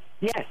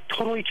 Yeah,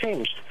 totally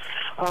changed.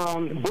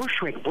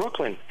 Bushwick,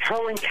 Brooklyn,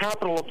 heroin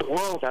capital of the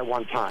world at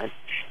one time.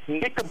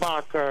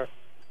 Knickerbocker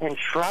and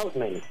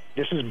Troutman.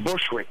 This is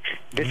Bushwick.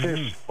 This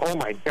is, oh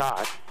my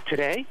God.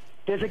 Today,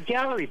 there's a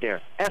gallery there.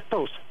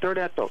 Ethos, Third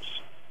Ethos.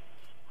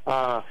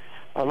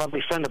 a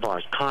lovely friend of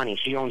ours, Connie.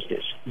 She owns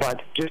this.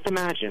 But just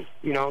imagine,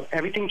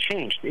 everything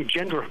changed.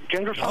 Gender.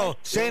 Oh,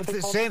 same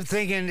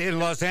thing in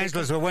Los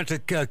Angeles. I went to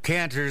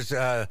Cantor's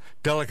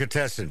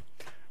Delicatessen,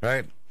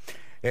 right?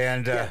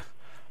 And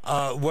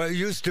what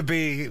used to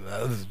be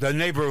the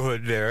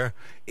neighborhood there,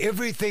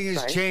 everything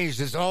has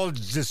changed. It's all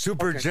just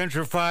super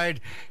gentrified,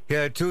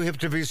 too hip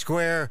to be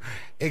square,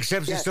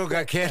 except you still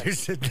got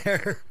Cantor's in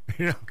there,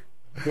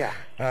 Yeah.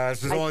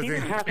 This is the only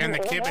thing. And the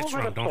kibitz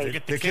room. Don't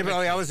forget the kibitz.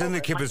 I was in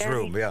the kibitz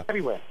room, yeah.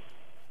 Everywhere.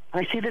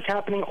 I see this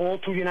happening all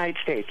through the United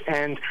States.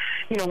 And,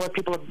 what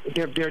people,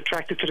 they're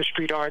attracted to the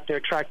street art. They're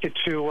attracted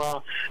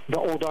to the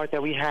old art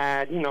that we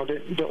had,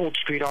 the old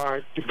street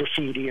art, the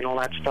graffiti and all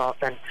that stuff.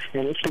 And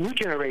it's the new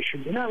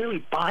generation. They're not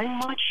really buying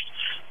much,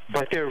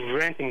 but they're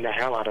renting the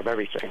hell out of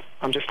everything.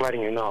 I'm just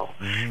letting you know.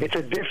 Mm-hmm. It's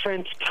a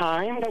different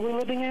time that we're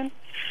living in.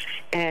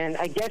 And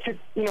I guess it,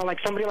 like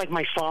somebody like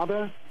my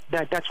father,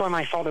 that's why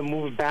my father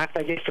moved back,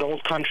 I guess, to the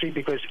old country,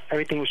 because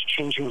everything was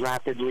changing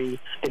rapidly.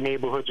 The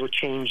neighborhoods were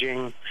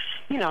changing.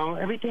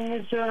 Everything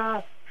is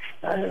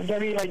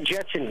very like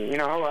Jetson. We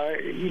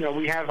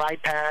have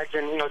iPads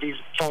and these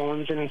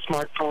phones and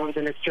smartphones,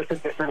 and it's just a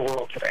different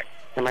world today.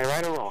 Am I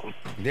right or wrong?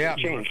 Yeah,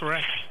 we changed.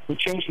 Correct. We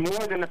changed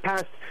more in the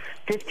past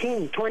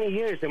 15, 20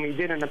 years than we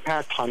did in the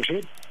past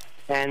 100,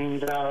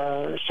 and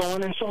so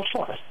on and so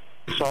forth.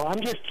 So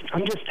I'm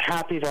just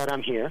happy that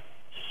I'm here,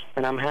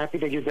 and I'm happy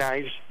that you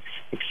guys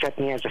accept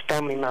me as a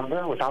family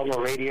member with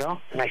Outlaw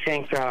Radio. And I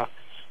thank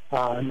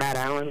Matt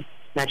Allen,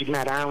 Magic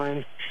Matt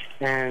Allen.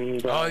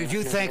 And if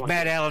you thank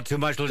Matt Allen too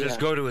much, he'll just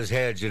go to his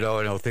head, and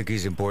he'll think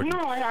he's important.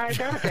 No, I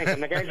gotta thank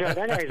him.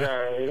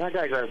 That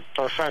guy's a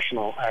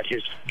professional at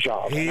his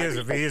job. He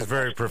is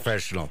very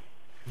professional.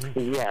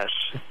 Yes.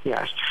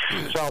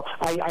 So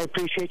I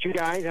appreciate you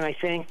guys, and I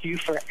thank you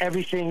for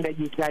everything that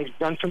you guys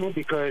done for me,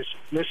 because,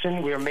 listen,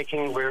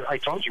 I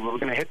told you, we were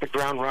going to hit the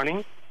ground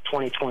running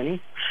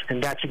 2020,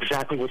 and that's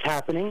exactly what's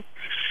happening.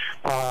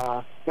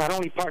 Not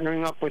only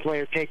partnering up with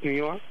Layer Cake New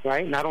York,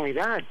 right? Not only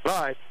that,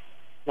 but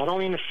not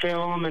only in the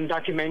film and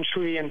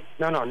documentary, and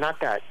no, not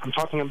that. I'm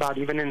talking about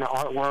even in the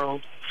art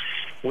world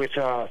with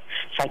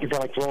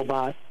Psychedelic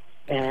Robot.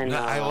 And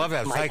I love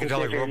that,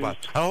 Psychedelic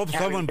Robot. I hope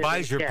someone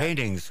buys your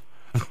paintings.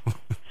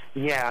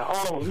 Yeah.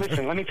 Oh,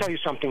 listen, let me tell you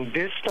something.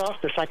 This stuff,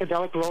 the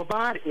Psychedelic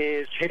Robot,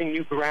 is hitting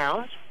new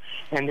ground,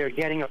 and they're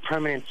getting a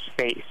permanent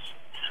space.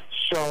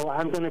 So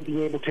I'm going to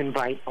be able to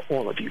invite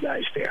all of you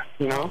guys there,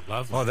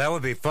 Lovely. Oh, that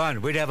would be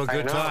fun. We'd have a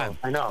good time.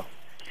 I know.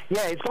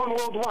 Yeah, it's going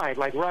worldwide.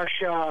 Like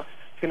Russia,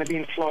 it's going to be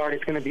in Florida.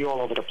 It's going to be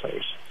all over the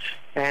place.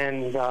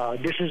 And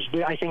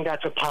I think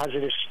that's a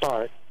positive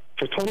start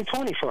for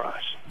 2020 for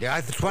us.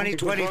 Yeah,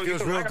 2020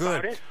 feels real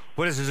good.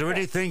 What is there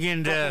anything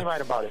in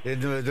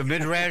the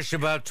Midrash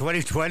about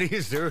 2020?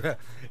 Is there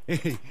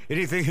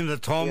anything in the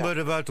Talmud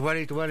about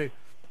 2020?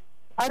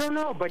 I don't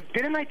know, but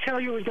didn't I tell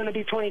you it was going to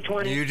be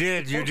 2020? You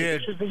did.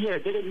 This is the year.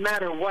 It didn't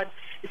matter what.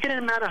 It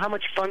didn't matter how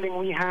much funding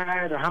we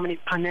had or how many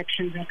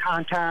connections and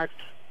contacts.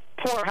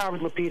 Poor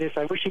Howard Lapidus.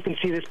 I wish you can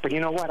see this, but you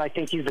know what? I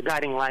think he's the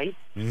guiding light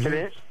to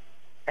this,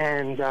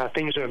 and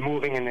things are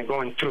moving and they're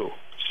going through.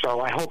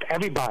 So I hope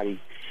everybody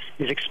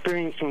is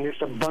experiencing this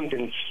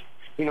abundance,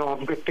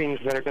 of good things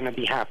that are going to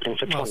be happening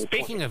for 2020.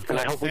 Speaking of good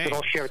and I hope we can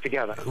all share it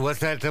together. What's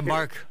that,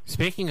 Mark?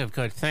 Speaking of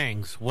good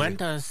things, when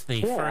does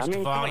the first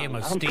volume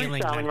of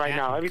Stealing Manhattan right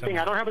now? Everything.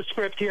 I don't have a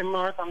script here,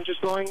 Mark. I'm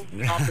just going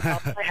off the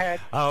top of my head.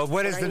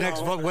 What is the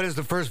next? What is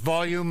the first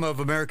volume of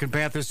American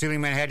Panther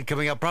Stealing Manhattan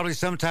coming out? Probably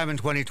sometime in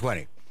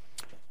 2020.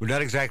 We're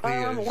not exactly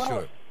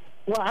sure.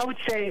 Well, I would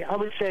say.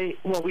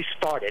 Well, we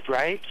started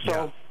right,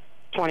 so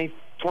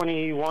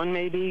 2021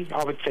 maybe.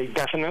 I would say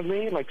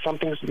definitely. Like you're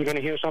going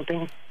to hear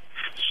something.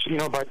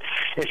 But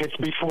if it's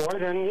before,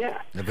 then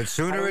yeah. If it's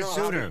sooner, it's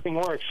sooner. How this thing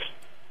works.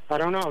 I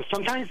don't know.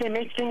 Sometimes they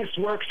make things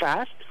work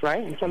fast,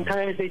 right? And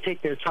sometimes they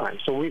take their time.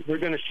 So we're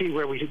going to see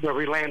where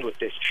we land with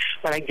this.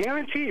 But I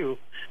guarantee you,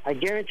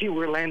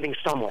 we're landing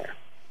somewhere.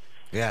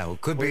 Yeah, well,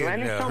 could be in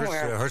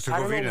Herzegovina. I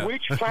don't know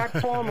which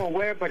platform or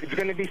where, but it's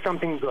going to be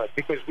something good,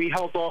 because we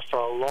held off for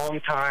a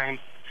long time,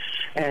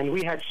 and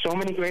we had so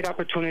many great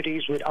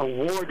opportunities with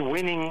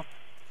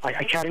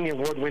Academy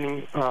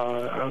Award-winning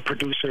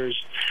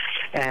producers,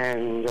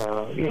 and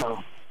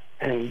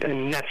and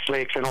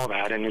Netflix and all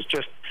that. And it's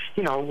just,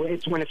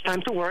 it's when it's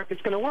time to work,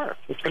 it's going to work.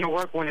 It's going to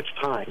work when it's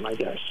time, I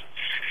guess.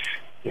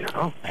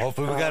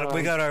 Hopefully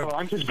we got our. So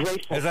I'm just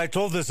grateful. As I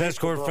told this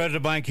escort friend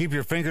of mine, keep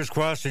your fingers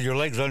crossed and your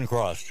legs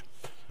uncrossed.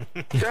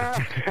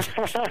 Yeah,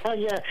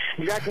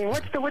 exactly.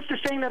 What's the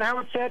saying that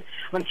Howard said?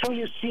 Until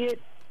you see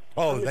it.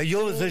 Oh,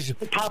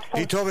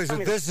 he told me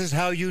that this is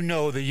how you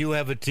know that you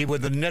have a team.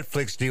 When the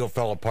Netflix deal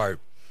fell apart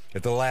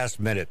at the last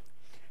minute,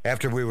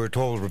 after we were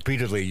told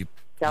repeatedly,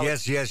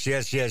 yes,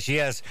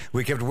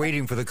 we kept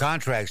waiting for the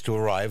contracts to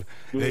arrive.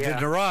 They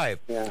didn't arrive.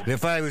 Yeah. They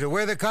finally said,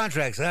 where are the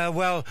contracts?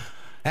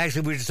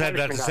 Actually, we decided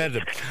not to send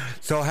them.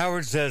 So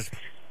Howard says,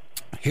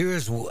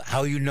 here's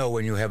how you know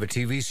when you have a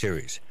TV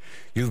series.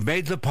 You've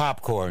made the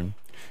popcorn.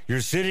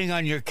 You're sitting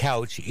on your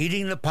couch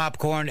eating the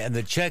popcorn, and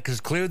the check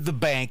has cleared the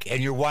bank,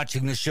 and you're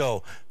watching the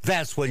show.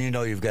 That's when you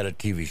know you've got a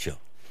TV show.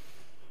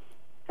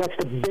 That's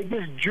the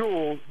biggest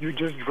jewel you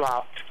just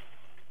dropped.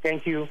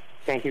 Thank you,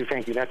 thank you,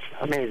 thank you. That's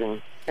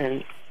amazing.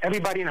 And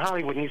everybody in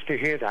Hollywood needs to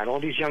hear that. All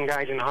these young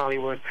guys in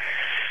Hollywood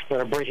that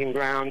are breaking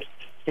ground,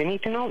 they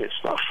need to know this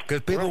stuff.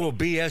 Because people will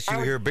BS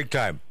you here big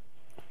time.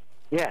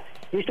 Yeah.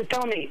 He used to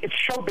tell me, it's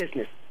show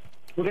business.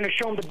 We're going to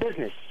show them the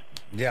business.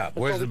 Yeah,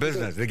 where's the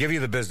business? They give you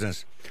the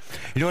business.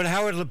 You know what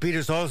Howard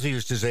Lapidus also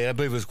used to say, I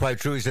believe it was quite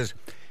true. He says,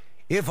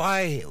 if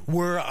I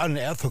were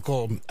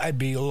unethical, I'd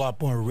be a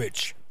lot more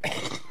rich.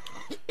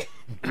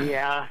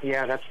 Yeah,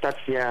 that's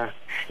yeah.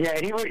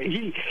 And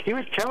he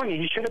was telling me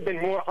he should have been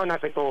more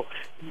unethical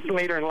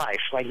later in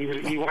life. Like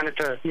he wanted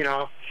to, he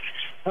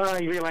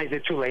realized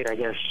it too late, I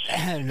guess.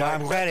 No,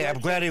 I'm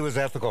glad he was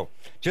ethical.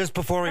 Just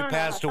before he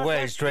passed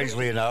away,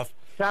 strangely enough.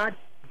 God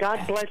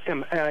bless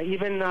him.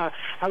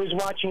 I was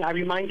watching. I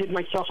reminded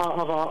myself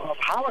of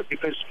Howard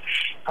because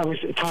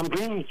Tom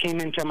Green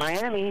came into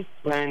Miami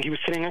and he was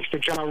sitting next to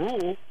Ja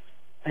Rule,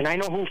 and I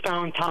know who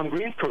found Tom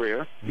Green's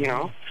career,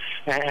 and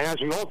as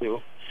we all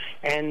do.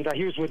 And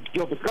he was with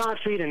Gilbert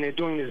Gottfried, and they're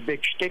doing this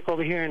big shtick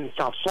over here in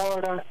South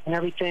Florida and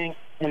everything.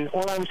 And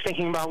all I was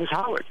thinking about was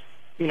Howard,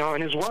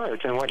 and his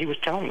words and what he was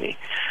telling me.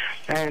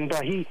 And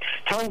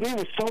Tom Green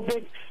was so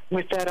big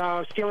with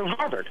that stealing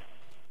Harvard,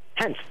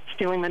 hence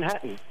stealing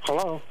Manhattan.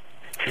 Hello.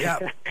 Yeah.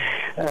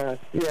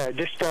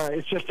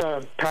 It's just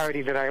a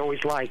parody that I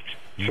always liked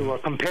to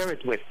compare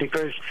it with,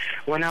 because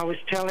when I was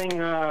telling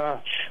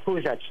who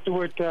is that,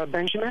 Stuart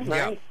Benjamin,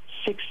 right?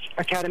 6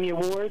 Academy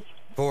Awards.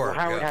 4.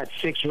 Howard had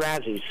 6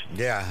 Razzies.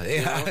 Yeah.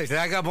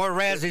 I got more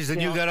Razzies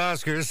than you got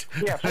Oscars.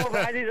 Yeah, 4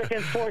 Razzies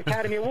against 4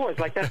 Academy Awards.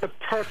 Like, that's the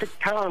perfect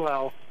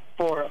parallel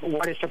for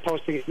what is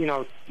supposed to,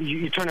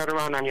 you turn it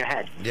around on your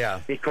head. Yeah.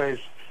 Because,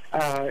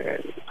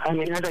 as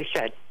I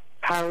said,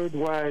 Howard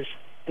was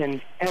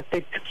an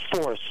epic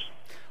force.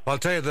 Well, I'll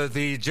tell you,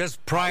 the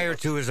just prior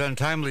to his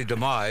untimely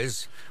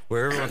demise,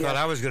 where everyone thought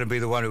I was going to be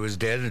the one who was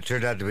dead, and it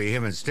turned out to be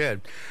him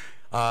instead.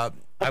 I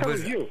thought it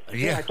was you.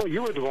 Yeah, I thought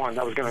you were the one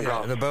that was going to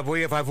go.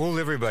 But I fooled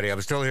everybody.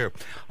 I'm still here.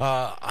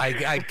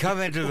 I come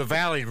into the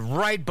valley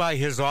right by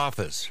his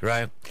office,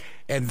 right?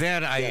 And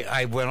then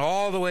I went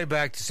all the way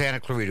back to Santa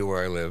Clarita,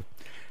 where I live,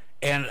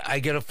 and I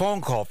get a phone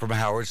call from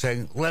Howard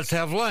saying, let's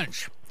have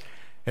lunch.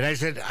 And I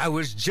said, I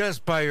was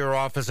just by your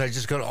office. I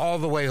just got all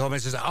the way home. I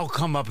says, I'll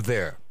come up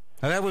there.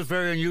 Now, that was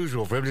very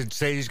unusual for him to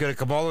say he's going to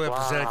come all the way up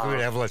to Santa Clarita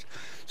to have lunch.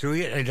 So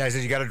and I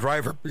said, you got a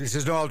driver? He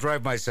says, no, I'll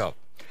drive myself.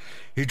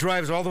 He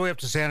drives all the way up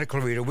to Santa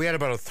Clarita. We had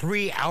about a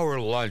 3-hour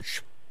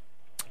lunch.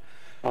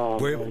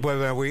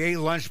 We ate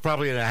lunch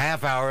probably in a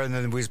half hour, and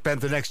then we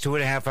spent the next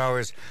 2.5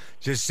 hours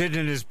just sitting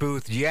in his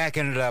booth,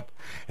 yakking it up.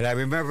 And I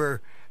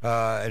remember,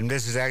 and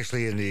this is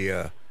actually in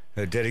the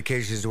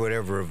dedications to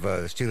whatever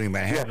of Stealing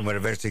Manhattan, when it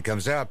eventually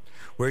comes out,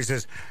 where he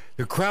says,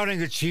 the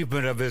crowning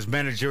achievement of his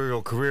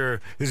managerial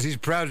career is he's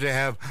proud to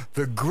have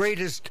the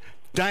greatest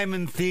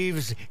diamond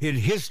thieves in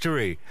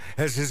history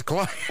as his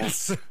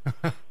clients.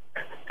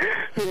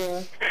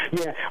 Yeah.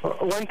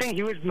 One thing,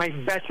 he was my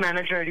best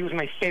manager. He was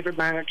my favorite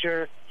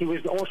manager. He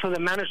was also the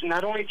manager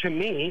not only to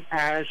me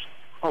as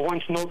a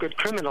once no-good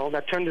criminal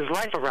that turned his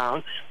life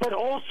around, but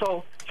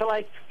also to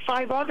like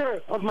 5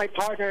 other of my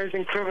partners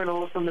and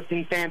criminals from the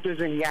Pink Panthers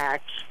and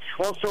Yaks.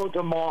 Also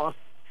the Moth.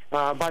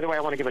 By the way,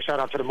 I want to give a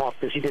shout-out to the Moth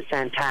because he did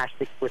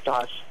fantastic with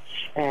us.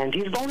 And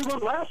he's the only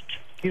one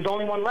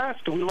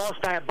left. We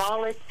lost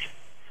Diabolic.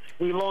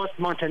 We lost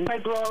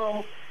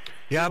Montenegro.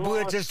 Yeah,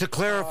 but just to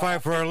clarify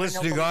for our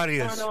listening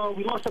audience,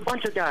 we lost a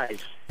bunch of guys.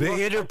 The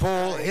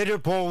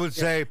Interpol would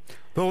say,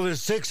 well,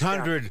 there's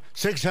 600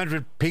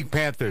 Pink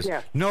Panthers.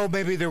 Yeah. No,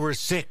 maybe there were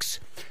 6.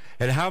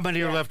 And how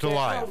many are left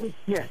alive?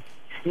 Yeah,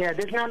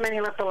 there's not many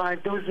left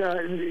alive. Those,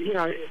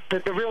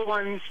 the real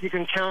ones, you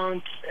can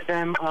count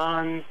them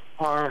on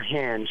our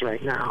hands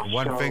right now.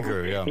 One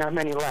finger, yeah. Not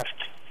many left.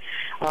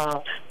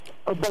 But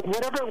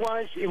whatever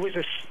it was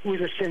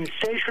a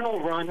sensational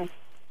run.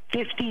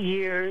 50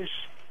 years.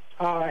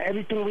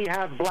 Everything we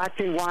have, black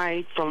and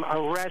white, from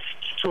arrest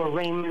to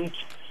arraignment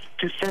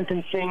to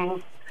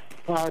sentencing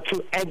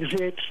to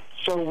exit.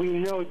 So we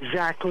know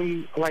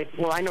exactly,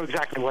 I know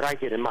exactly what I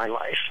did in my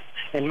life.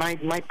 And my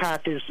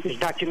path is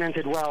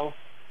documented well.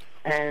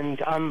 And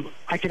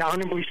I can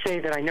honorably say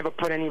that I never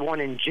put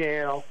anyone in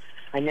jail.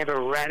 I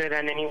never ratted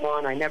on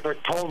anyone. I never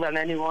told on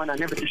anyone. I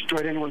never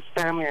destroyed anyone's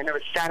family. I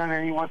never sat on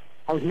anyone.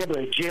 I was never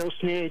a jail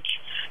snitch.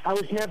 I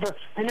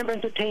never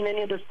entertained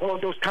any of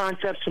those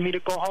concepts for me to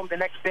go home the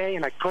next day,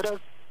 and I could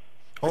have.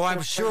 Oh,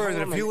 I'm sure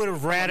that if you would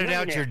have ratted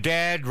out your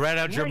dad, ratted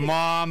out your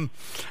mom,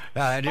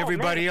 and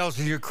everybody else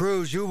in your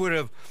crews, you would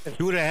have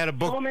had a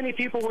book. So many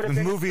people would have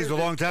been movies a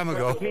long time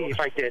ago. Me if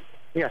I did.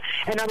 Yeah,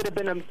 and I would have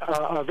been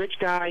a rich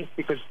guy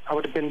because I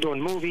would have been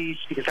doing movies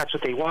because that's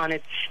what they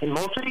wanted. And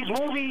most of these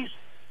movies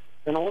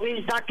and all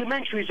these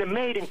documentaries are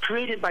made and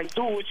created by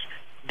dudes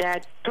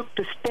that took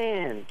the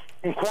stand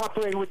and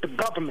cooperated with the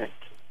government.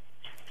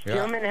 Yeah.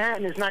 Stealing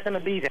Manhattan is not going to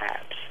be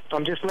that. So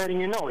I'm just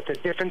letting you know it's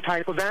a different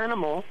type of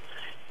animal,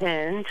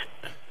 and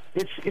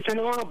it's an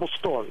honorable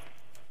story.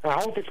 I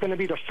hope it's going to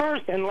be the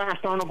first and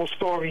last honorable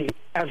story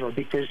ever,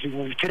 because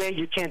today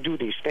you can't do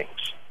these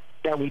things.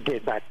 that we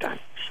did back then.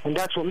 And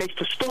that's what makes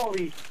the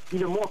story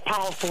even more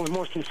powerful and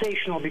more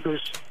sensational,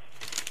 because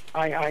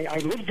I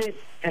lived it,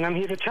 and I'm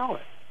here to tell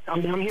it.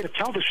 I'm here to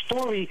tell the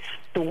story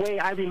the way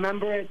I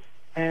remember it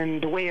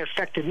and the way it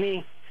affected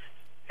me.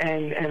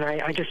 And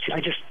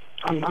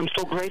I'm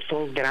so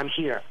grateful that I'm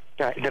here,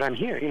 that I'm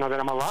here, that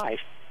I'm alive.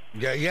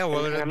 Yeah.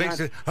 Well, it makes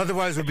it.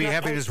 Otherwise, we'd be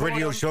having this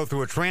radio show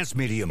through a trance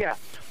medium.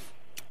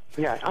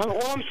 Yeah.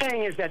 All I'm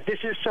saying is that this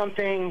is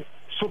something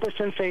super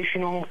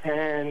sensational,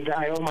 and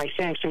I owe my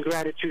thanks and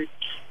gratitude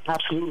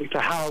absolutely to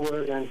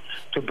Howard and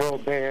to Burl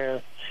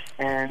Bear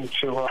and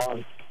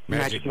to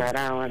Magic Matt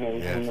Allen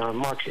and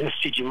Mark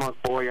SCG Mark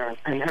Boyer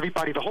and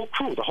everybody, the whole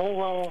crew, the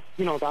whole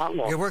the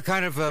Outlaw. Yeah, we're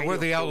kind of we're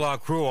the Outlaw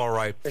crew, all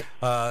right.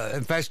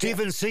 In fact,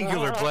 Stephen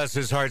Singular, bless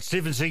his heart,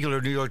 Stephen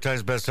Singular, New York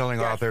Times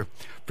bestselling author,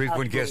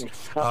 frequent guest.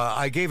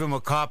 I gave him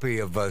a copy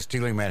of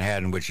Stealing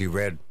Manhattan, which he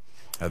read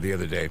the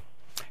other day,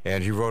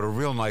 and he wrote a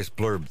real nice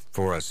blurb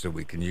for us that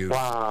we can use.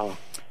 Wow.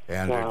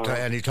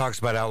 And he talks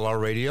about Outlaw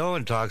Radio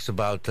and talks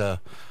about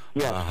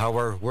how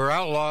we're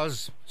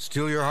outlaws.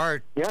 Steal your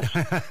heart. Yes.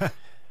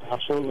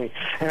 Absolutely,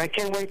 and I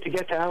can't wait to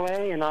get to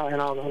LA, and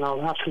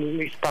I'll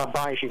absolutely stop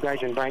by if you guys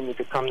invite me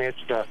to come there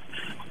to the.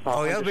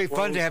 It'll be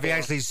fun to have you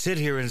actually sit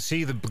here and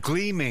see the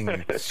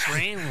gleaming,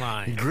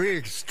 streamlined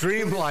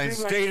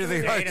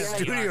state-of-the-art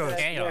studios.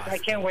 Yes, I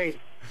can't wait.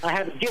 I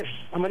have gifts.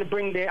 I'm gonna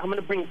bring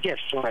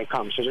gifts when I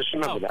come. So just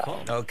remember that. Cool.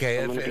 Okay,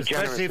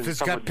 especially if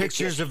it's got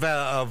pictures of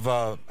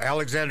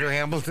Alexander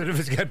Hamilton, if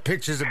it's got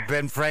pictures of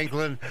Ben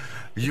Franklin,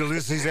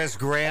 Ulysses S.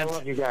 Grant. I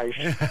love you guys.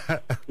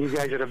 You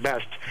guys are the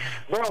best.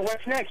 Bro,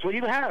 what's next? What do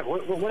you have?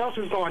 What else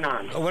is going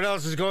on? What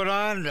else is going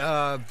on?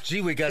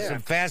 We got some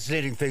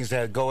fascinating things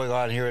that are going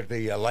on here at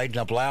the Lighten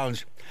Up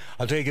Lounge.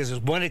 I'll tell you, this is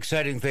one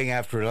exciting thing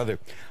after another.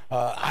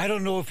 I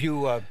don't know if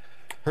you.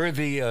 Heard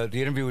the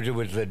interview we did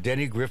with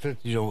Denny Griffith,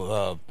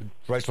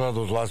 writes a lot of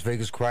those Las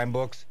Vegas crime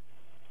books.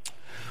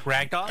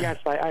 Ragdoll? Yes,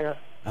 I heard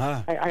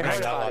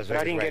about it, but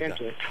I didn't get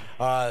into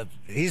it.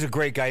 He's a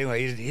great guy.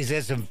 He's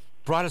had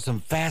brought us some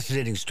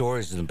fascinating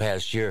stories in the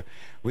past year.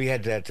 We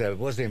had that,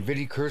 what's his name,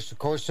 Vinny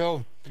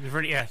Corso?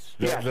 Yes.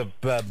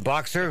 The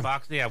boxer?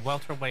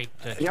 Welterweight.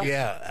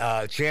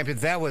 Champion.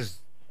 That was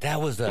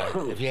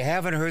if you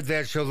haven't heard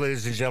that show,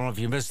 ladies and gentlemen, if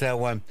you missed that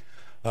one,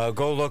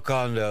 go look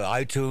on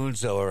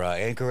iTunes or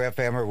Anchor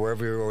FM or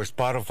wherever or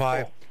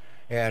Spotify,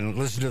 and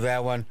listen to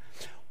that one.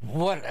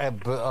 What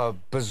a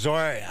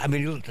bizarre! I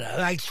mean,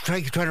 I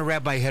trying to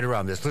wrap my head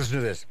around this. Listen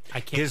to this.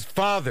 I can't.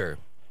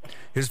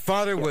 His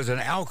father was an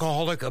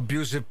alcoholic,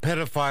 abusive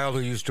pedophile who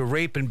used to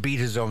rape and beat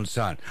his own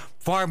son.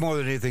 Far more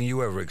than anything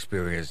you ever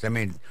experienced. I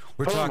mean,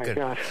 we're talking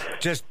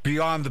just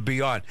beyond the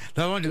beyond.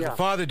 Not only did the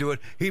father do it,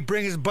 he'd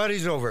bring his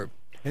buddies over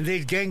and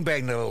they'd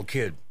gangbang the little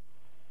kid.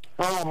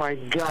 Oh, my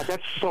God,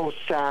 that's so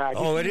sad.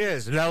 Oh, it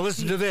is. Now,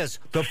 listen to this.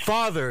 The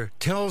father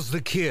tells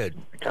the kid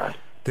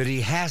that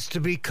he has to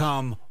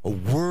become a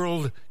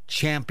world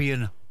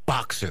champion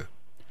boxer.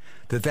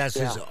 That's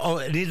his... Oh,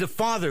 and he's the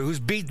father who's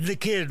beating the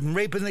kid and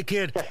raping the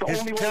kid.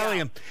 Is telling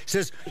him,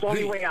 says, the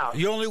only way out.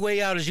 The only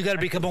way out is you got to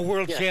become a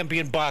world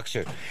champion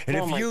boxer. And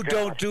if you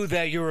don't do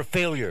that, you're a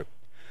failure.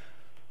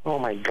 Oh,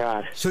 my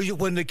God. So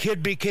when the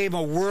kid became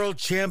a world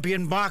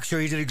champion boxer,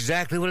 he did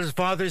exactly what his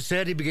father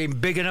said. He became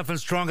big enough and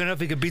strong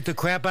enough he could beat the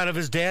crap out of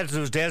his dad,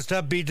 so his dad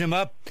stopped beating him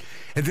up.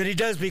 And then he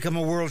does become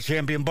a world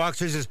champion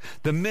boxer. He says,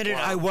 the minute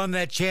I won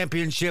that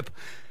championship,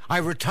 I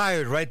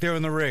retired right there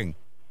in the ring.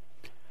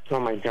 Oh,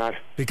 my God.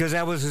 Because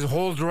that was his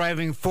whole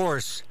driving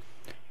force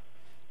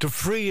to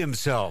free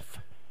himself.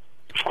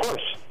 Of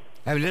course.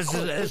 I mean, this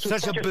is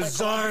such a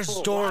bizarre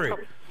story.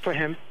 For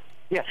him.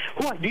 Yeah.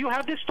 Do you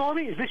have this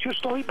story? Is this your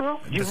story, bro?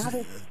 Do you have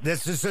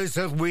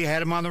it? We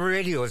had him on the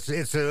radio. It's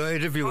an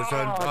interview. It's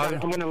on, I'm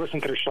going to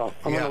listen to the show.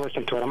 I'm going to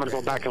listen to it. I'm going to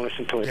go back and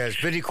listen to it. Yeah, it's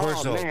Vinny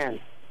Corso. Oh, man.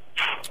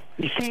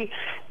 You see,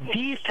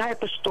 these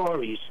type of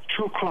stories,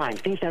 true crime,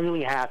 things that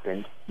really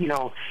happened,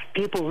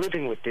 people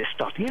living with this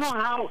stuff. You know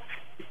how...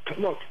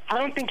 Look, I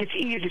don't think it's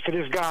easy for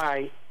this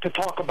guy to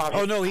talk about...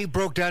 Oh, no, he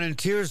broke down in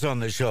tears on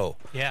the show.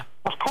 Yeah.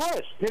 Of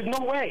course. There's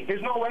no way,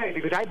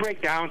 because I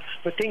break down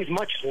for things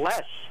much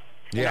less.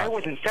 Yeah. And I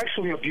wasn't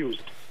sexually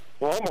abused.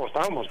 Well, I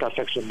almost got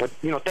sexually, but,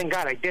 thank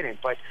God I didn't.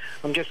 But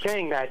I'm just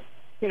saying that,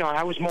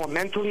 I was more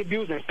mentally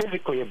abused than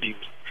physically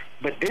abused.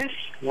 But this,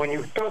 when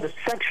you throw the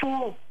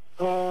sexual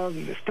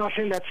stuff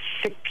in, that's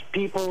sick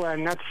people,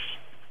 and that's...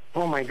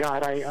 Oh, my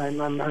God,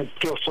 I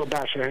feel so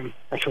bad for him.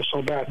 I feel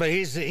so bad. But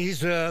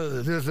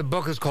the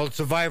book is called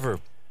Survivor.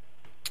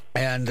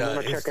 And I'm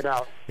going to check it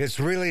out. It's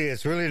really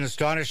an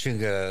astonishing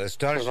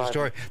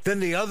story. Then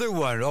the other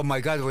one, oh, my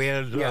God, we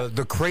had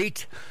The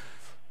Crate,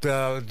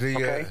 her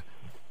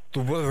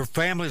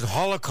family's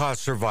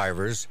Holocaust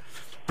survivors.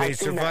 I've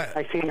seen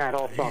that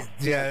also.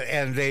 Yeah,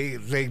 and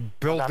they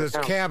built this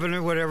cabin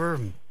or whatever.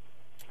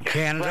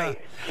 Canada.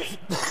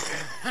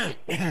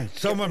 Right.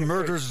 Someone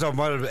murders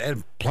someone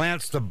and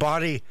plants the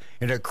body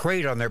in a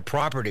crate on their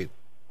property.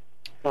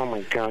 Oh,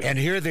 my God. And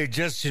here they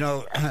just,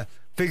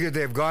 figured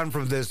they've gone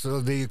from this,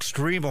 the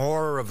extreme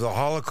horror of the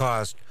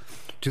Holocaust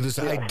to this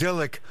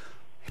idyllic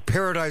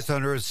paradise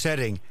on earth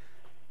setting.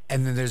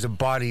 and then there's a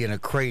body in a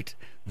crate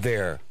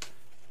there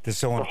that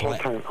someone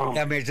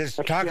I mean, just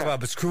talk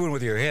about screwing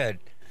with your head.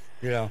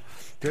 You know,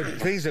 there are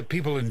things that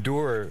people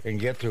endure and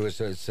get through.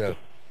 It's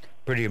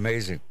pretty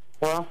amazing.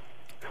 Well,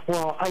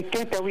 I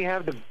think that we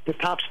have the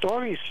top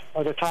stories,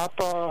 or the top,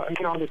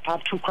 the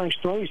top true crime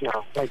stories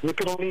now. Like,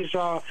 look at all these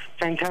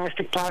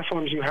fantastic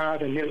platforms you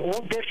have, and they're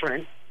all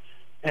different,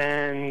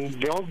 and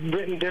they're all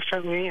written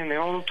differently, and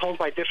they're all told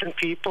by different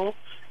people,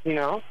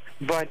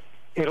 but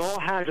it all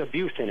has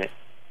abuse in it.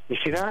 You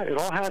see that? It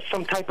all has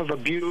some type of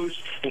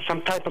abuse and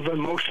some type of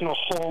emotional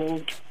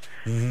hold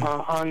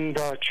on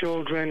the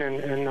children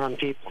and on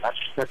people.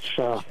 That's.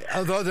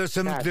 Although there's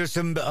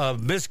some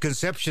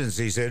misconceptions,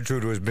 he said, true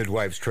to his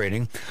midwife's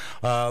training.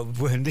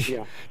 When he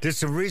did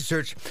some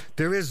research,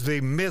 there is the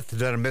myth,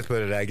 not a myth,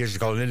 but I guess you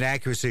call it an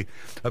inaccuracy,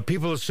 of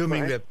people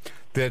assuming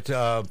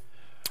that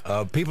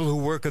people who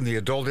work in the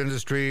adult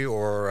industry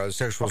or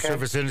sexual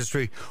service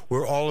industry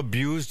were all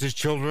abused as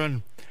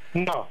children.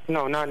 No,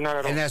 not at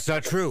all. And that's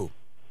not true.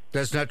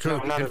 That's not true.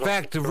 No, in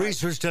fact, the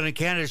research done in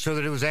Canada showed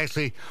that it was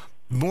actually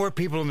more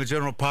people in the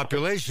general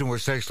population were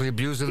sexually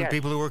abused than the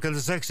people who work in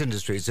the sex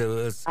industry.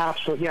 So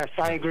absolutely, yes,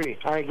 I agree.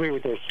 I agree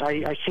with this.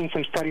 I've seen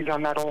some studies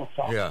on that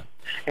also. Yeah,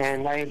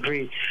 and I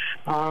agree.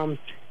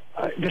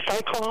 The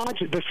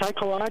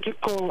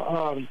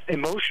psychological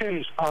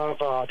emotions of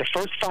the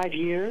first 5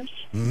 years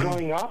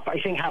growing up, I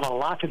think, have a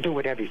lot to do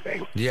with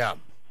everything. Yeah.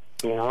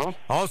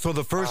 Also,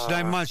 the first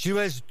 9 months,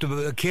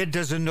 a kid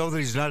doesn't know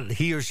that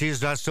he or she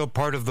is not still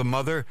part of the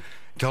mother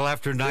until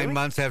after 9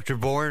 months after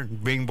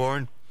being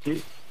born.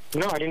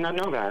 No, I did not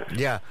know that.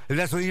 Yeah, and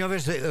that's what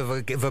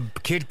if a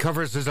kid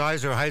covers his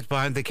eyes or hides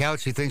behind the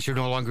couch, he thinks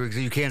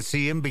you can't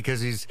see him because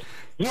he's.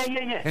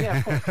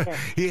 Yeah.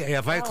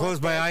 If I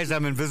close my eyes,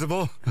 I'm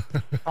invisible.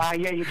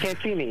 You can't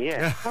see me.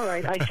 Yeah. All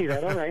right, I see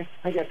that. All right,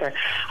 I get that.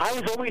 I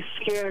was always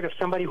scared of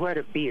somebody who had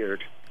a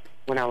beard.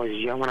 When I was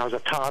young, when I was a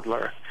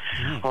toddler,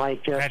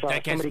 like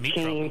somebody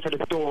came to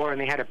the door and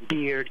they had a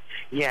beard.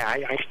 Yeah,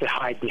 I used to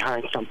hide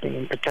behind something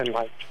and pretend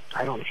like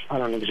I don't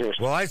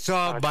exist. Well, I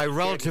saw my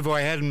relative who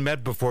I hadn't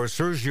met before,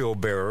 Sergio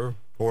Barrer,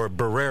 or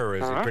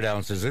Barrera as he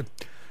pronounces it.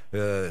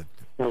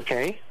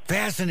 Okay.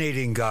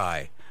 Fascinating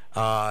guy.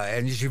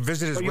 And you should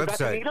visit his website. Got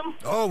to meet him?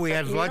 Oh, we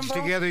had lunch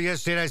together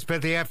yesterday. I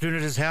spent the afternoon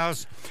at his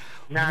house.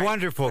 Nice.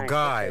 Wonderful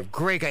guy,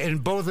 great guy,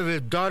 and both of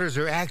his daughters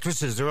are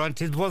actresses. They're on.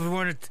 Both of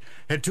them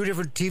had 2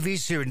 different TV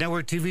series,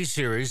 network TV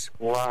series.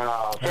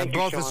 Wow!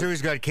 Both the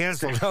series got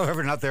canceled.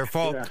 However, not their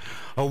fault.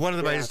 Yeah. One of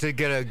them I just did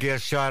get a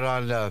guest shot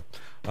on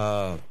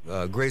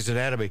Grey's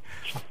Anatomy.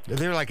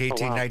 They're like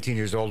 18, 19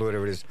 years old, or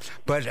whatever it is.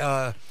 But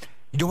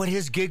you know what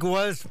his gig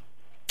was?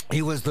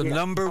 He was the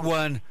number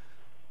one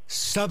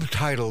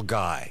subtitle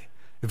guy.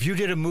 If you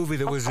did a movie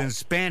that was in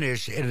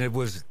Spanish and it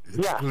was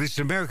released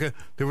in America,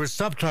 there were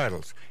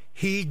subtitles.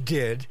 He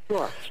did.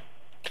 Sure.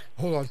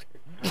 Hold on.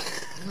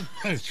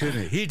 Excuse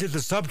me. He did the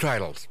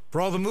subtitles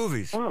for all the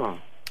movies. Oh.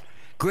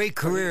 Great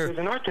career. There's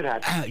an art to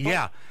that.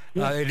 Yeah.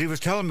 And he was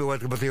telling me what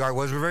the art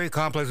was. It was very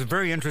complex. It was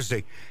very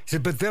interesting. He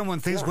said, but then when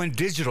things went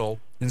digital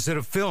instead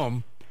of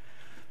film,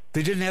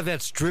 they didn't have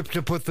that strip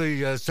to put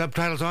the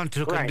subtitles on,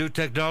 took a new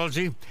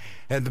technology.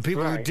 And the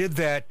people who did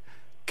that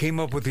came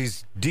up with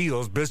these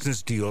deals,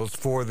 business deals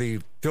for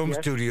the film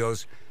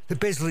studios that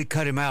basically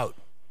cut him out.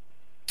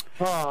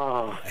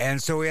 Oh.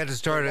 And so we had to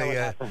start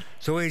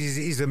so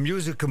he's a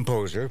music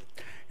composer,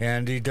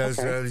 and he does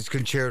these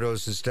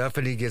concertos and stuff,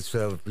 and he gets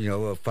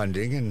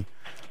funding, and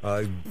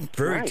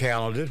very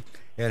talented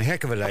and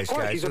heck of a nice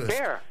guy. He's a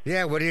bear.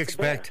 Yeah, what do you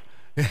expect?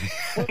 What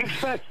do you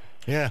expect?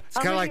 Yeah, it's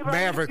kind of like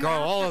Maverick.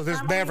 All of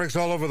there's Mavericks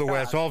all over the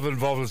West, all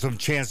involved in some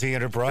chancy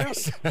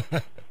enterprise.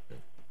 I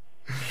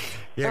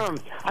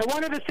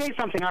wanted to say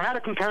something. I had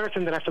a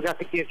comparison that I forgot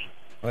to give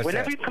you.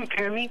 Whenever you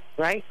compare me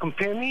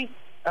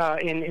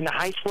in the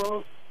heist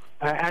world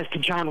as to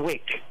John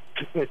Wick,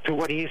 to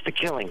what he is to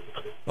killing.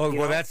 Oh,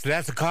 well,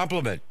 that's a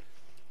compliment.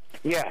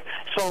 Yeah.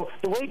 So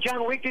the way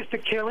John Wick is to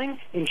killing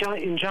in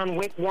John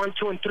Wick 1,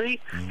 2, and 3,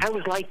 I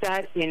was like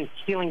that in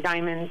stealing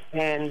diamonds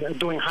and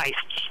doing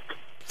heists.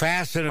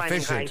 Fast and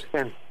efficient.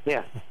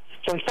 Yeah.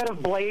 So instead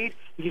of Blade,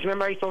 because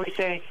remember I used to always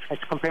say I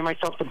used to compare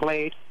myself to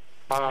Blade,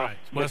 the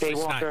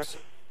Daywalker,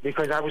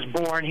 because I was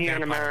born here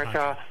in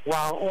America,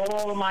 while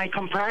all my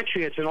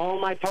compatriots and all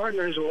my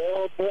partners were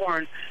all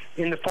born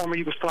in the former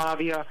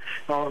Yugoslavia,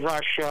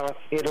 Russia,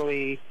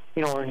 Italy,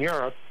 or in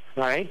Europe,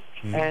 right?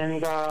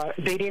 And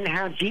they didn't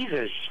have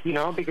visas,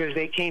 because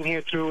they came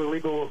here through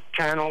illegal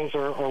channels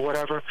or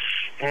whatever.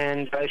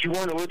 And if you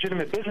weren't a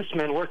legitimate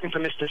businessman working for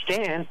Mr.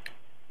 Stan,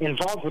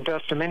 involved with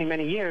us for many,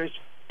 many years,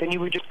 then you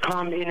would just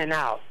come in and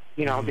out,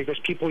 because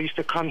people used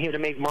to come here to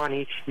make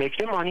money, make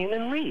their money, and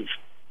then leave.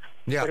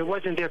 Yeah. But it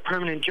wasn't their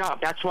permanent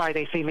job. That's why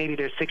they say maybe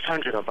there's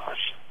 600 of us.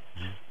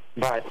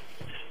 But,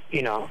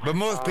 But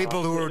most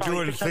people who are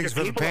doing things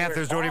for the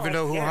Panthers don't even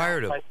know who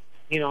hired them.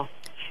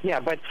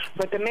 But,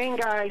 but the main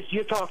guys,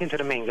 you're talking to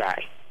the main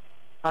guy.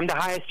 I'm the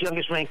highest,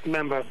 youngest ranked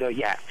member of the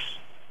Yaks.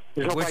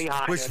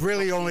 Which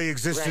really only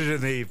existed in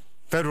the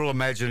federal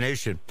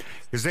imagination,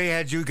 because they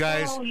had you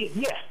guys. Well,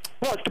 yeah.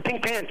 Well, it's the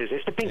Pink Panthers.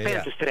 It's the Pink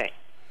Panthers today.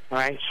 All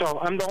right, so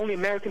I'm the only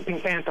American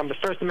Pink Panther. I'm the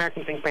first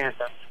American Pink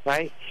Panther,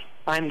 right?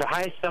 I'm the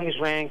highest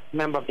ranked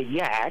member of the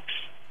YACS,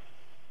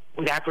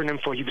 the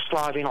acronym for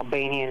Yugoslavian,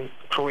 Albanian,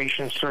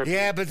 Croatian, Serbian.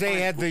 Yeah, but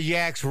they had the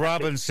YACS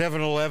robbing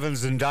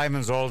 7-Elevens and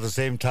diamonds all at the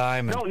same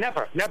time. No,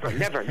 never.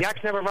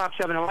 YACS never robbed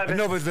 7-Eleven.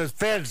 No, but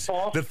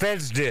the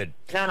feds did.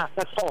 No,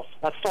 that's false.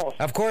 That's false.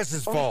 Of course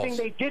it's false. The only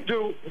thing they did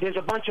do, there's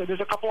a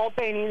couple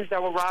Albanians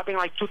that were robbing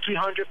like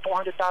 $200,000,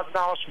 $400,000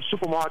 from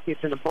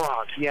supermarkets in the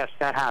Bronx. Yes,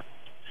 that happened.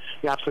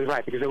 You're absolutely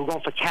right, because they were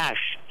going for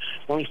cash,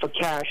 only for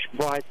cash,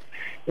 but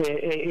no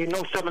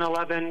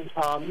 7-Eleven.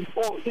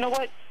 Well, you know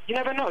what? You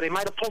never know. They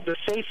might have pulled the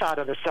safe out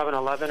of the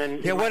 7-Eleven.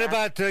 And yeah, what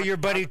about your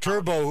buddy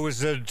Turbo, who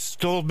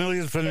stole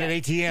millions from the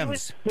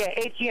ATMs?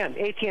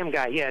 ATM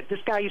guy. Yeah,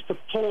 this guy used to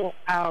pull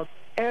out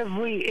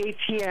every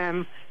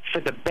ATM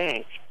for the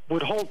bank,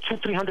 would hold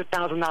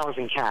 $200,000-$300,000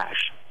 in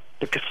cash,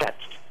 the cassettes.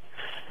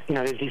 You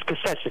know, there's these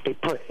cassettes that they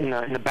put in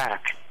the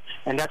back,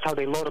 and that's how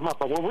they load them up.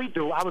 But what we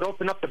do, I would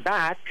open up the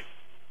back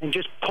and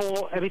just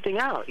pull everything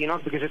out, you know,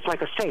 because it's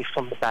like a safe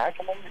from the back,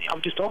 and then I'll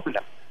just open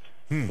them,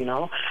 you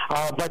know.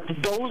 But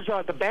those,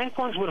 the bank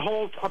ones would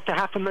hold up to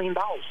 $500,000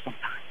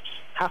 sometimes.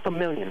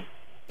 $500,000.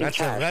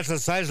 That's a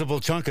sizable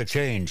chunk of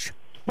change.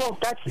 Well,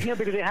 that's, you know,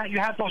 because you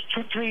have those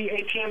 2-3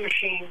 ATM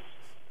machines,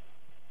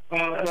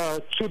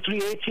 2-3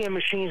 ATM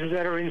machines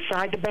that are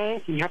inside the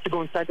bank. You have to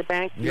go inside the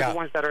bank. Yeah. The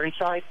ones that are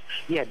inside.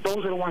 Yeah,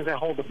 those are the ones that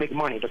hold the big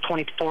money, the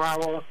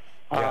 24-hour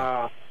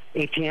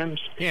ATMs.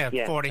 Yeah,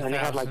 40,000. And they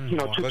have, like, you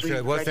know,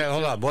 what's that?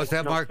 Hold on. What's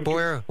that, Mark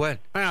Boyer? What?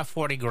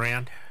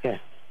 $40,000. Yeah.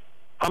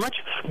 How much?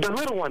 The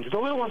little ones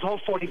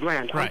hold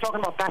 $40,000. Right. I'm talking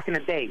about back in the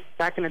day.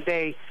 Back in the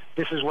day,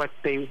 this is what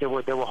they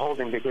were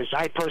holding, because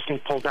I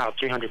personally pulled out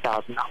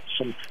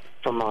 $300,000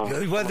 from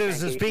well,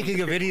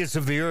 speaking of idiots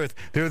of the earth,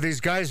 there are these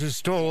guys who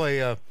stole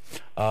an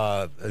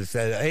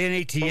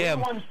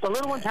ATM. The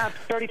little ones have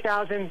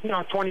 30,000, you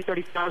know, 20,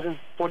 30,000,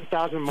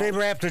 40,000 more. They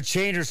wrapped a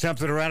chain or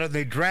something around it, and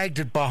they dragged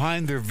it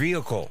behind their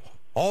vehicle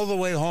all the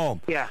way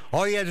home. Yeah.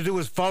 All you had to do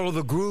was follow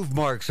the groove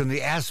marks in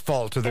the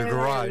asphalt to their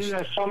garage.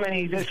 There's so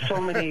many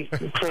crazy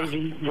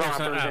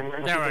robbers and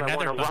people that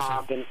want to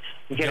rob and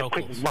get a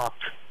quick buck.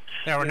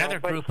 There were another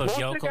group of yokels.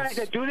 Most of the guys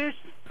that do this,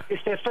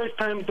 it's their first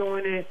time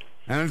doing it.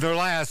 And their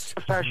last.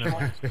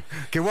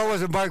 Okay, what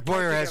was it? Mark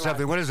Boyer has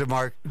something. What is it,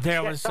 Mark?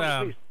 There was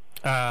a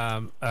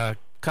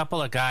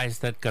couple of guys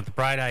that got the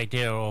bright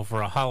idea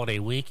over a holiday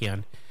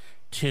weekend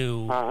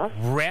to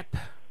rip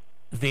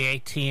the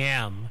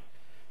ATM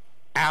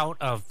out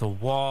of the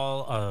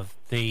wall of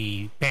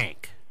the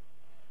bank.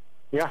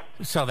 Yeah.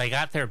 So they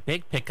got their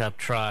big pickup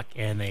truck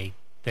and they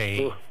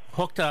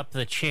hooked up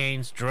the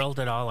chains, drilled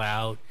it all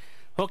out,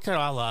 hooked it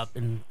all up,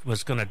 and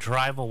was going to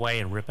drive away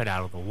and rip it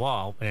out of the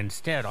wall. But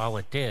instead, all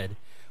it did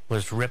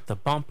was rip the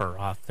bumper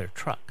off their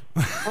truck.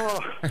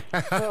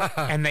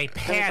 And they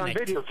panicked.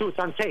 It's on video, too. It's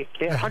on tape.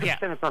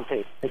 100% it's on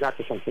tape. They got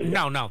this on tape.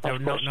 No, there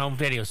was no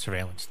video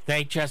surveillance.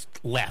 They just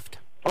left.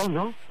 Oh,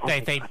 no?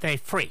 They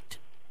freaked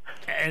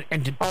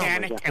and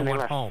panicked and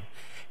went home.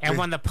 And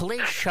when the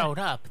police showed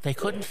up, they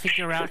couldn't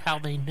figure out how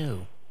they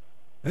knew.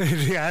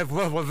 Yeah,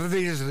 well, the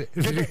thing is, is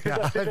there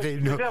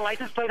a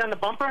license plate on the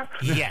bumper?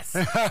 Yes.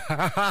 Well,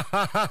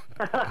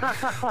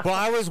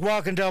 I was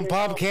walking down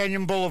Palm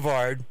Canyon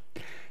Boulevard,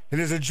 and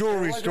there's a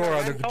jewelry store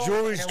on the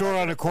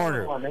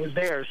corner. It was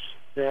theirs.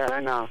 Yeah,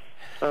 I know.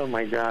 Oh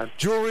my God.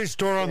 Jewelry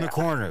store on the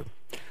corner.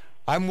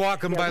 I'm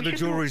walking by the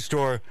jewelry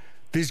store.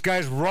 These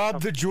guys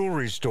robbed the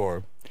jewelry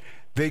store.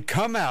 They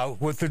come out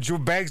with the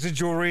bags of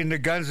jewelry and the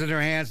guns in their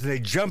hands, and they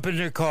jump in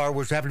their car,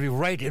 which happened to be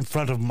right in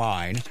front of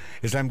mine,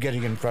 as I'm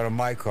getting in front of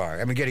my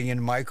car. Getting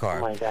in my car.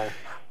 Oh, my God.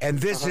 And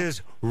this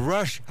is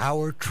rush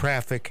hour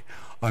traffic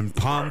on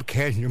Palm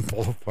Canyon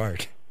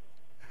Boulevard,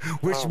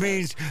 which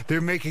means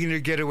they're making their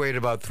getaway at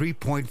about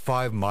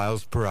 3.5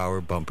 miles per hour,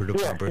 bumper to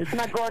bumper. It's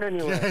not going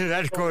anywhere.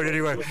 Not going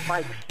anywhere.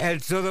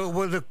 And so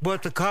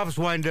what the cops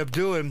wind up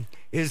doing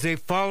is they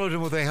followed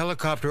him with a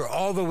helicopter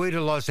all the way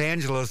to Los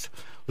Angeles,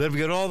 let them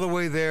get all the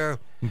way there,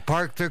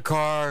 park their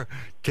car,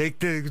 take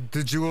the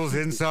jewels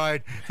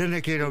inside, then they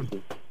came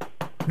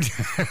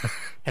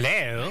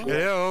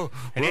Hello.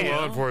 We're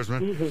law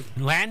enforcement.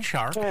 Land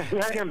Shark. Yeah, we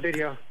had you on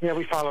video. Yeah,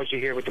 we followed you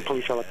here with the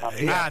police helicopter.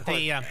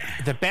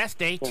 The best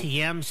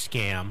ATM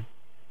scam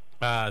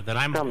that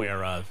I'm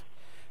aware of,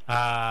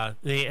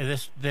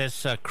 this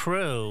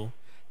crew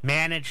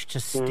managed to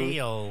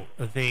steal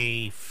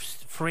the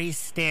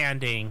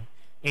freestanding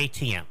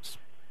ATMs.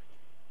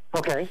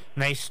 Okay.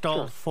 And they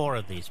stole 4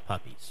 of these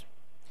puppies.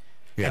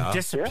 And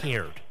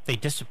disappeared. Yeah. They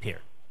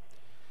disappeared.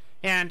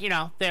 And, you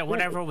know,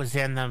 whatever was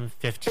in them,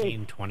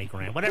 15, 20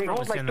 grand, whatever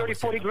was in them. They hold like 30,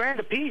 40 grand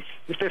a piece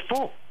if they're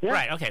full. Yeah.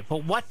 Right, okay.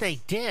 But what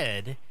they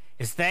did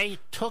is they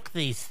took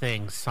these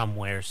things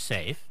somewhere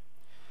safe,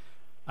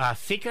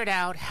 figured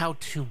out how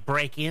to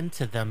break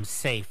into them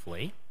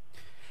safely,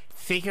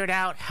 figured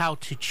out how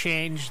to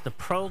change the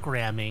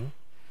programming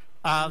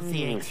of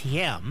the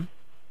ATM,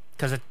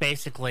 because it's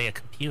basically a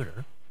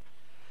computer.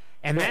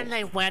 And then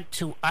they went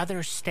to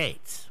other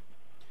states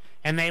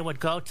and they would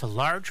go to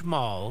large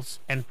malls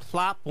and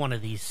plop one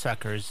of these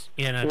suckers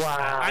in an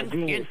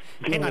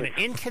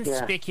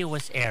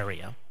inconspicuous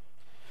area.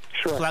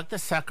 Sure. Plug the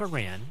sucker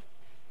in,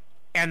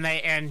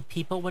 and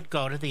people would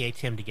go to the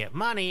ATM to get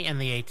money, and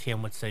the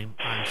ATM would say,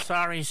 "I'm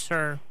sorry,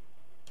 sir.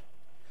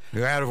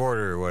 You're out of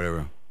order," or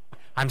whatever.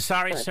 "I'm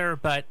sorry, sir,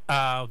 but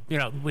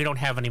we don't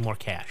have any more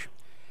cash."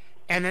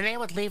 And then they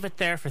would leave it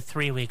there for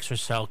 3 weeks or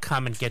so,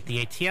 come and get the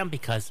ATM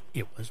because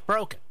it was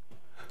broken.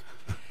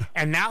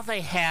 And now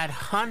they had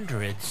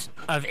hundreds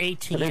of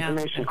ATM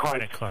and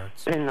credit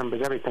cards. PIN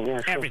numbers, everything, yeah.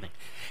 Sure. Everything.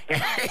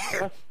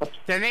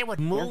 Then they would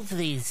move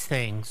these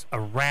things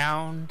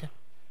around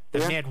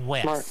the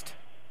Midwest.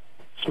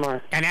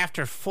 Smart. And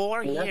after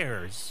 4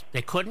 years,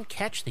 they couldn't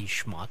catch these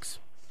schmucks.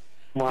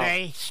 Wow.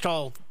 They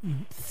stole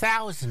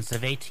thousands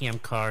of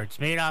ATM cards,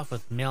 made off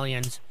with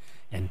millions,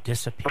 and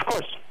disappeared. Of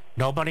course.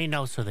 Nobody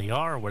knows who they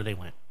are or where they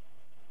went.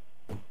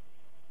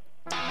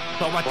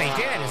 But what they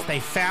did is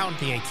they found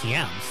the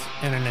ATMs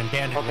in an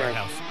abandoned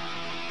warehouse.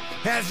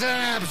 That's an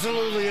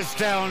absolutely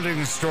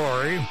astounding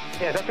story.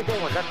 Yeah, that's a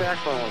good one. That's an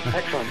excellent one.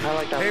 Excellent. I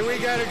like that Hey, one. we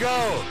gotta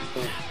go.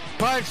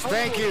 Punch,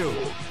 thank you.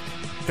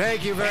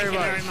 Thank you very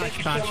much. Thank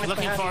you very much, Punch.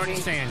 Looking forward to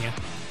seeing you.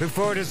 Look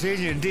forward to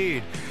seeing you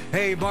indeed.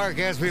 Hey, Mark,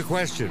 ask me a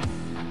question.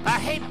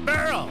 Hey,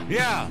 Burl.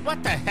 Yeah.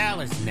 What the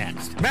hell is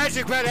next?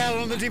 Magic Matt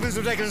Allen, the Demons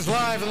of Decadence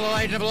live in the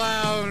Light Up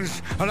Lounge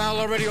on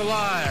Outlaw Radio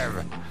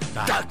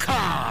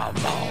Live.com.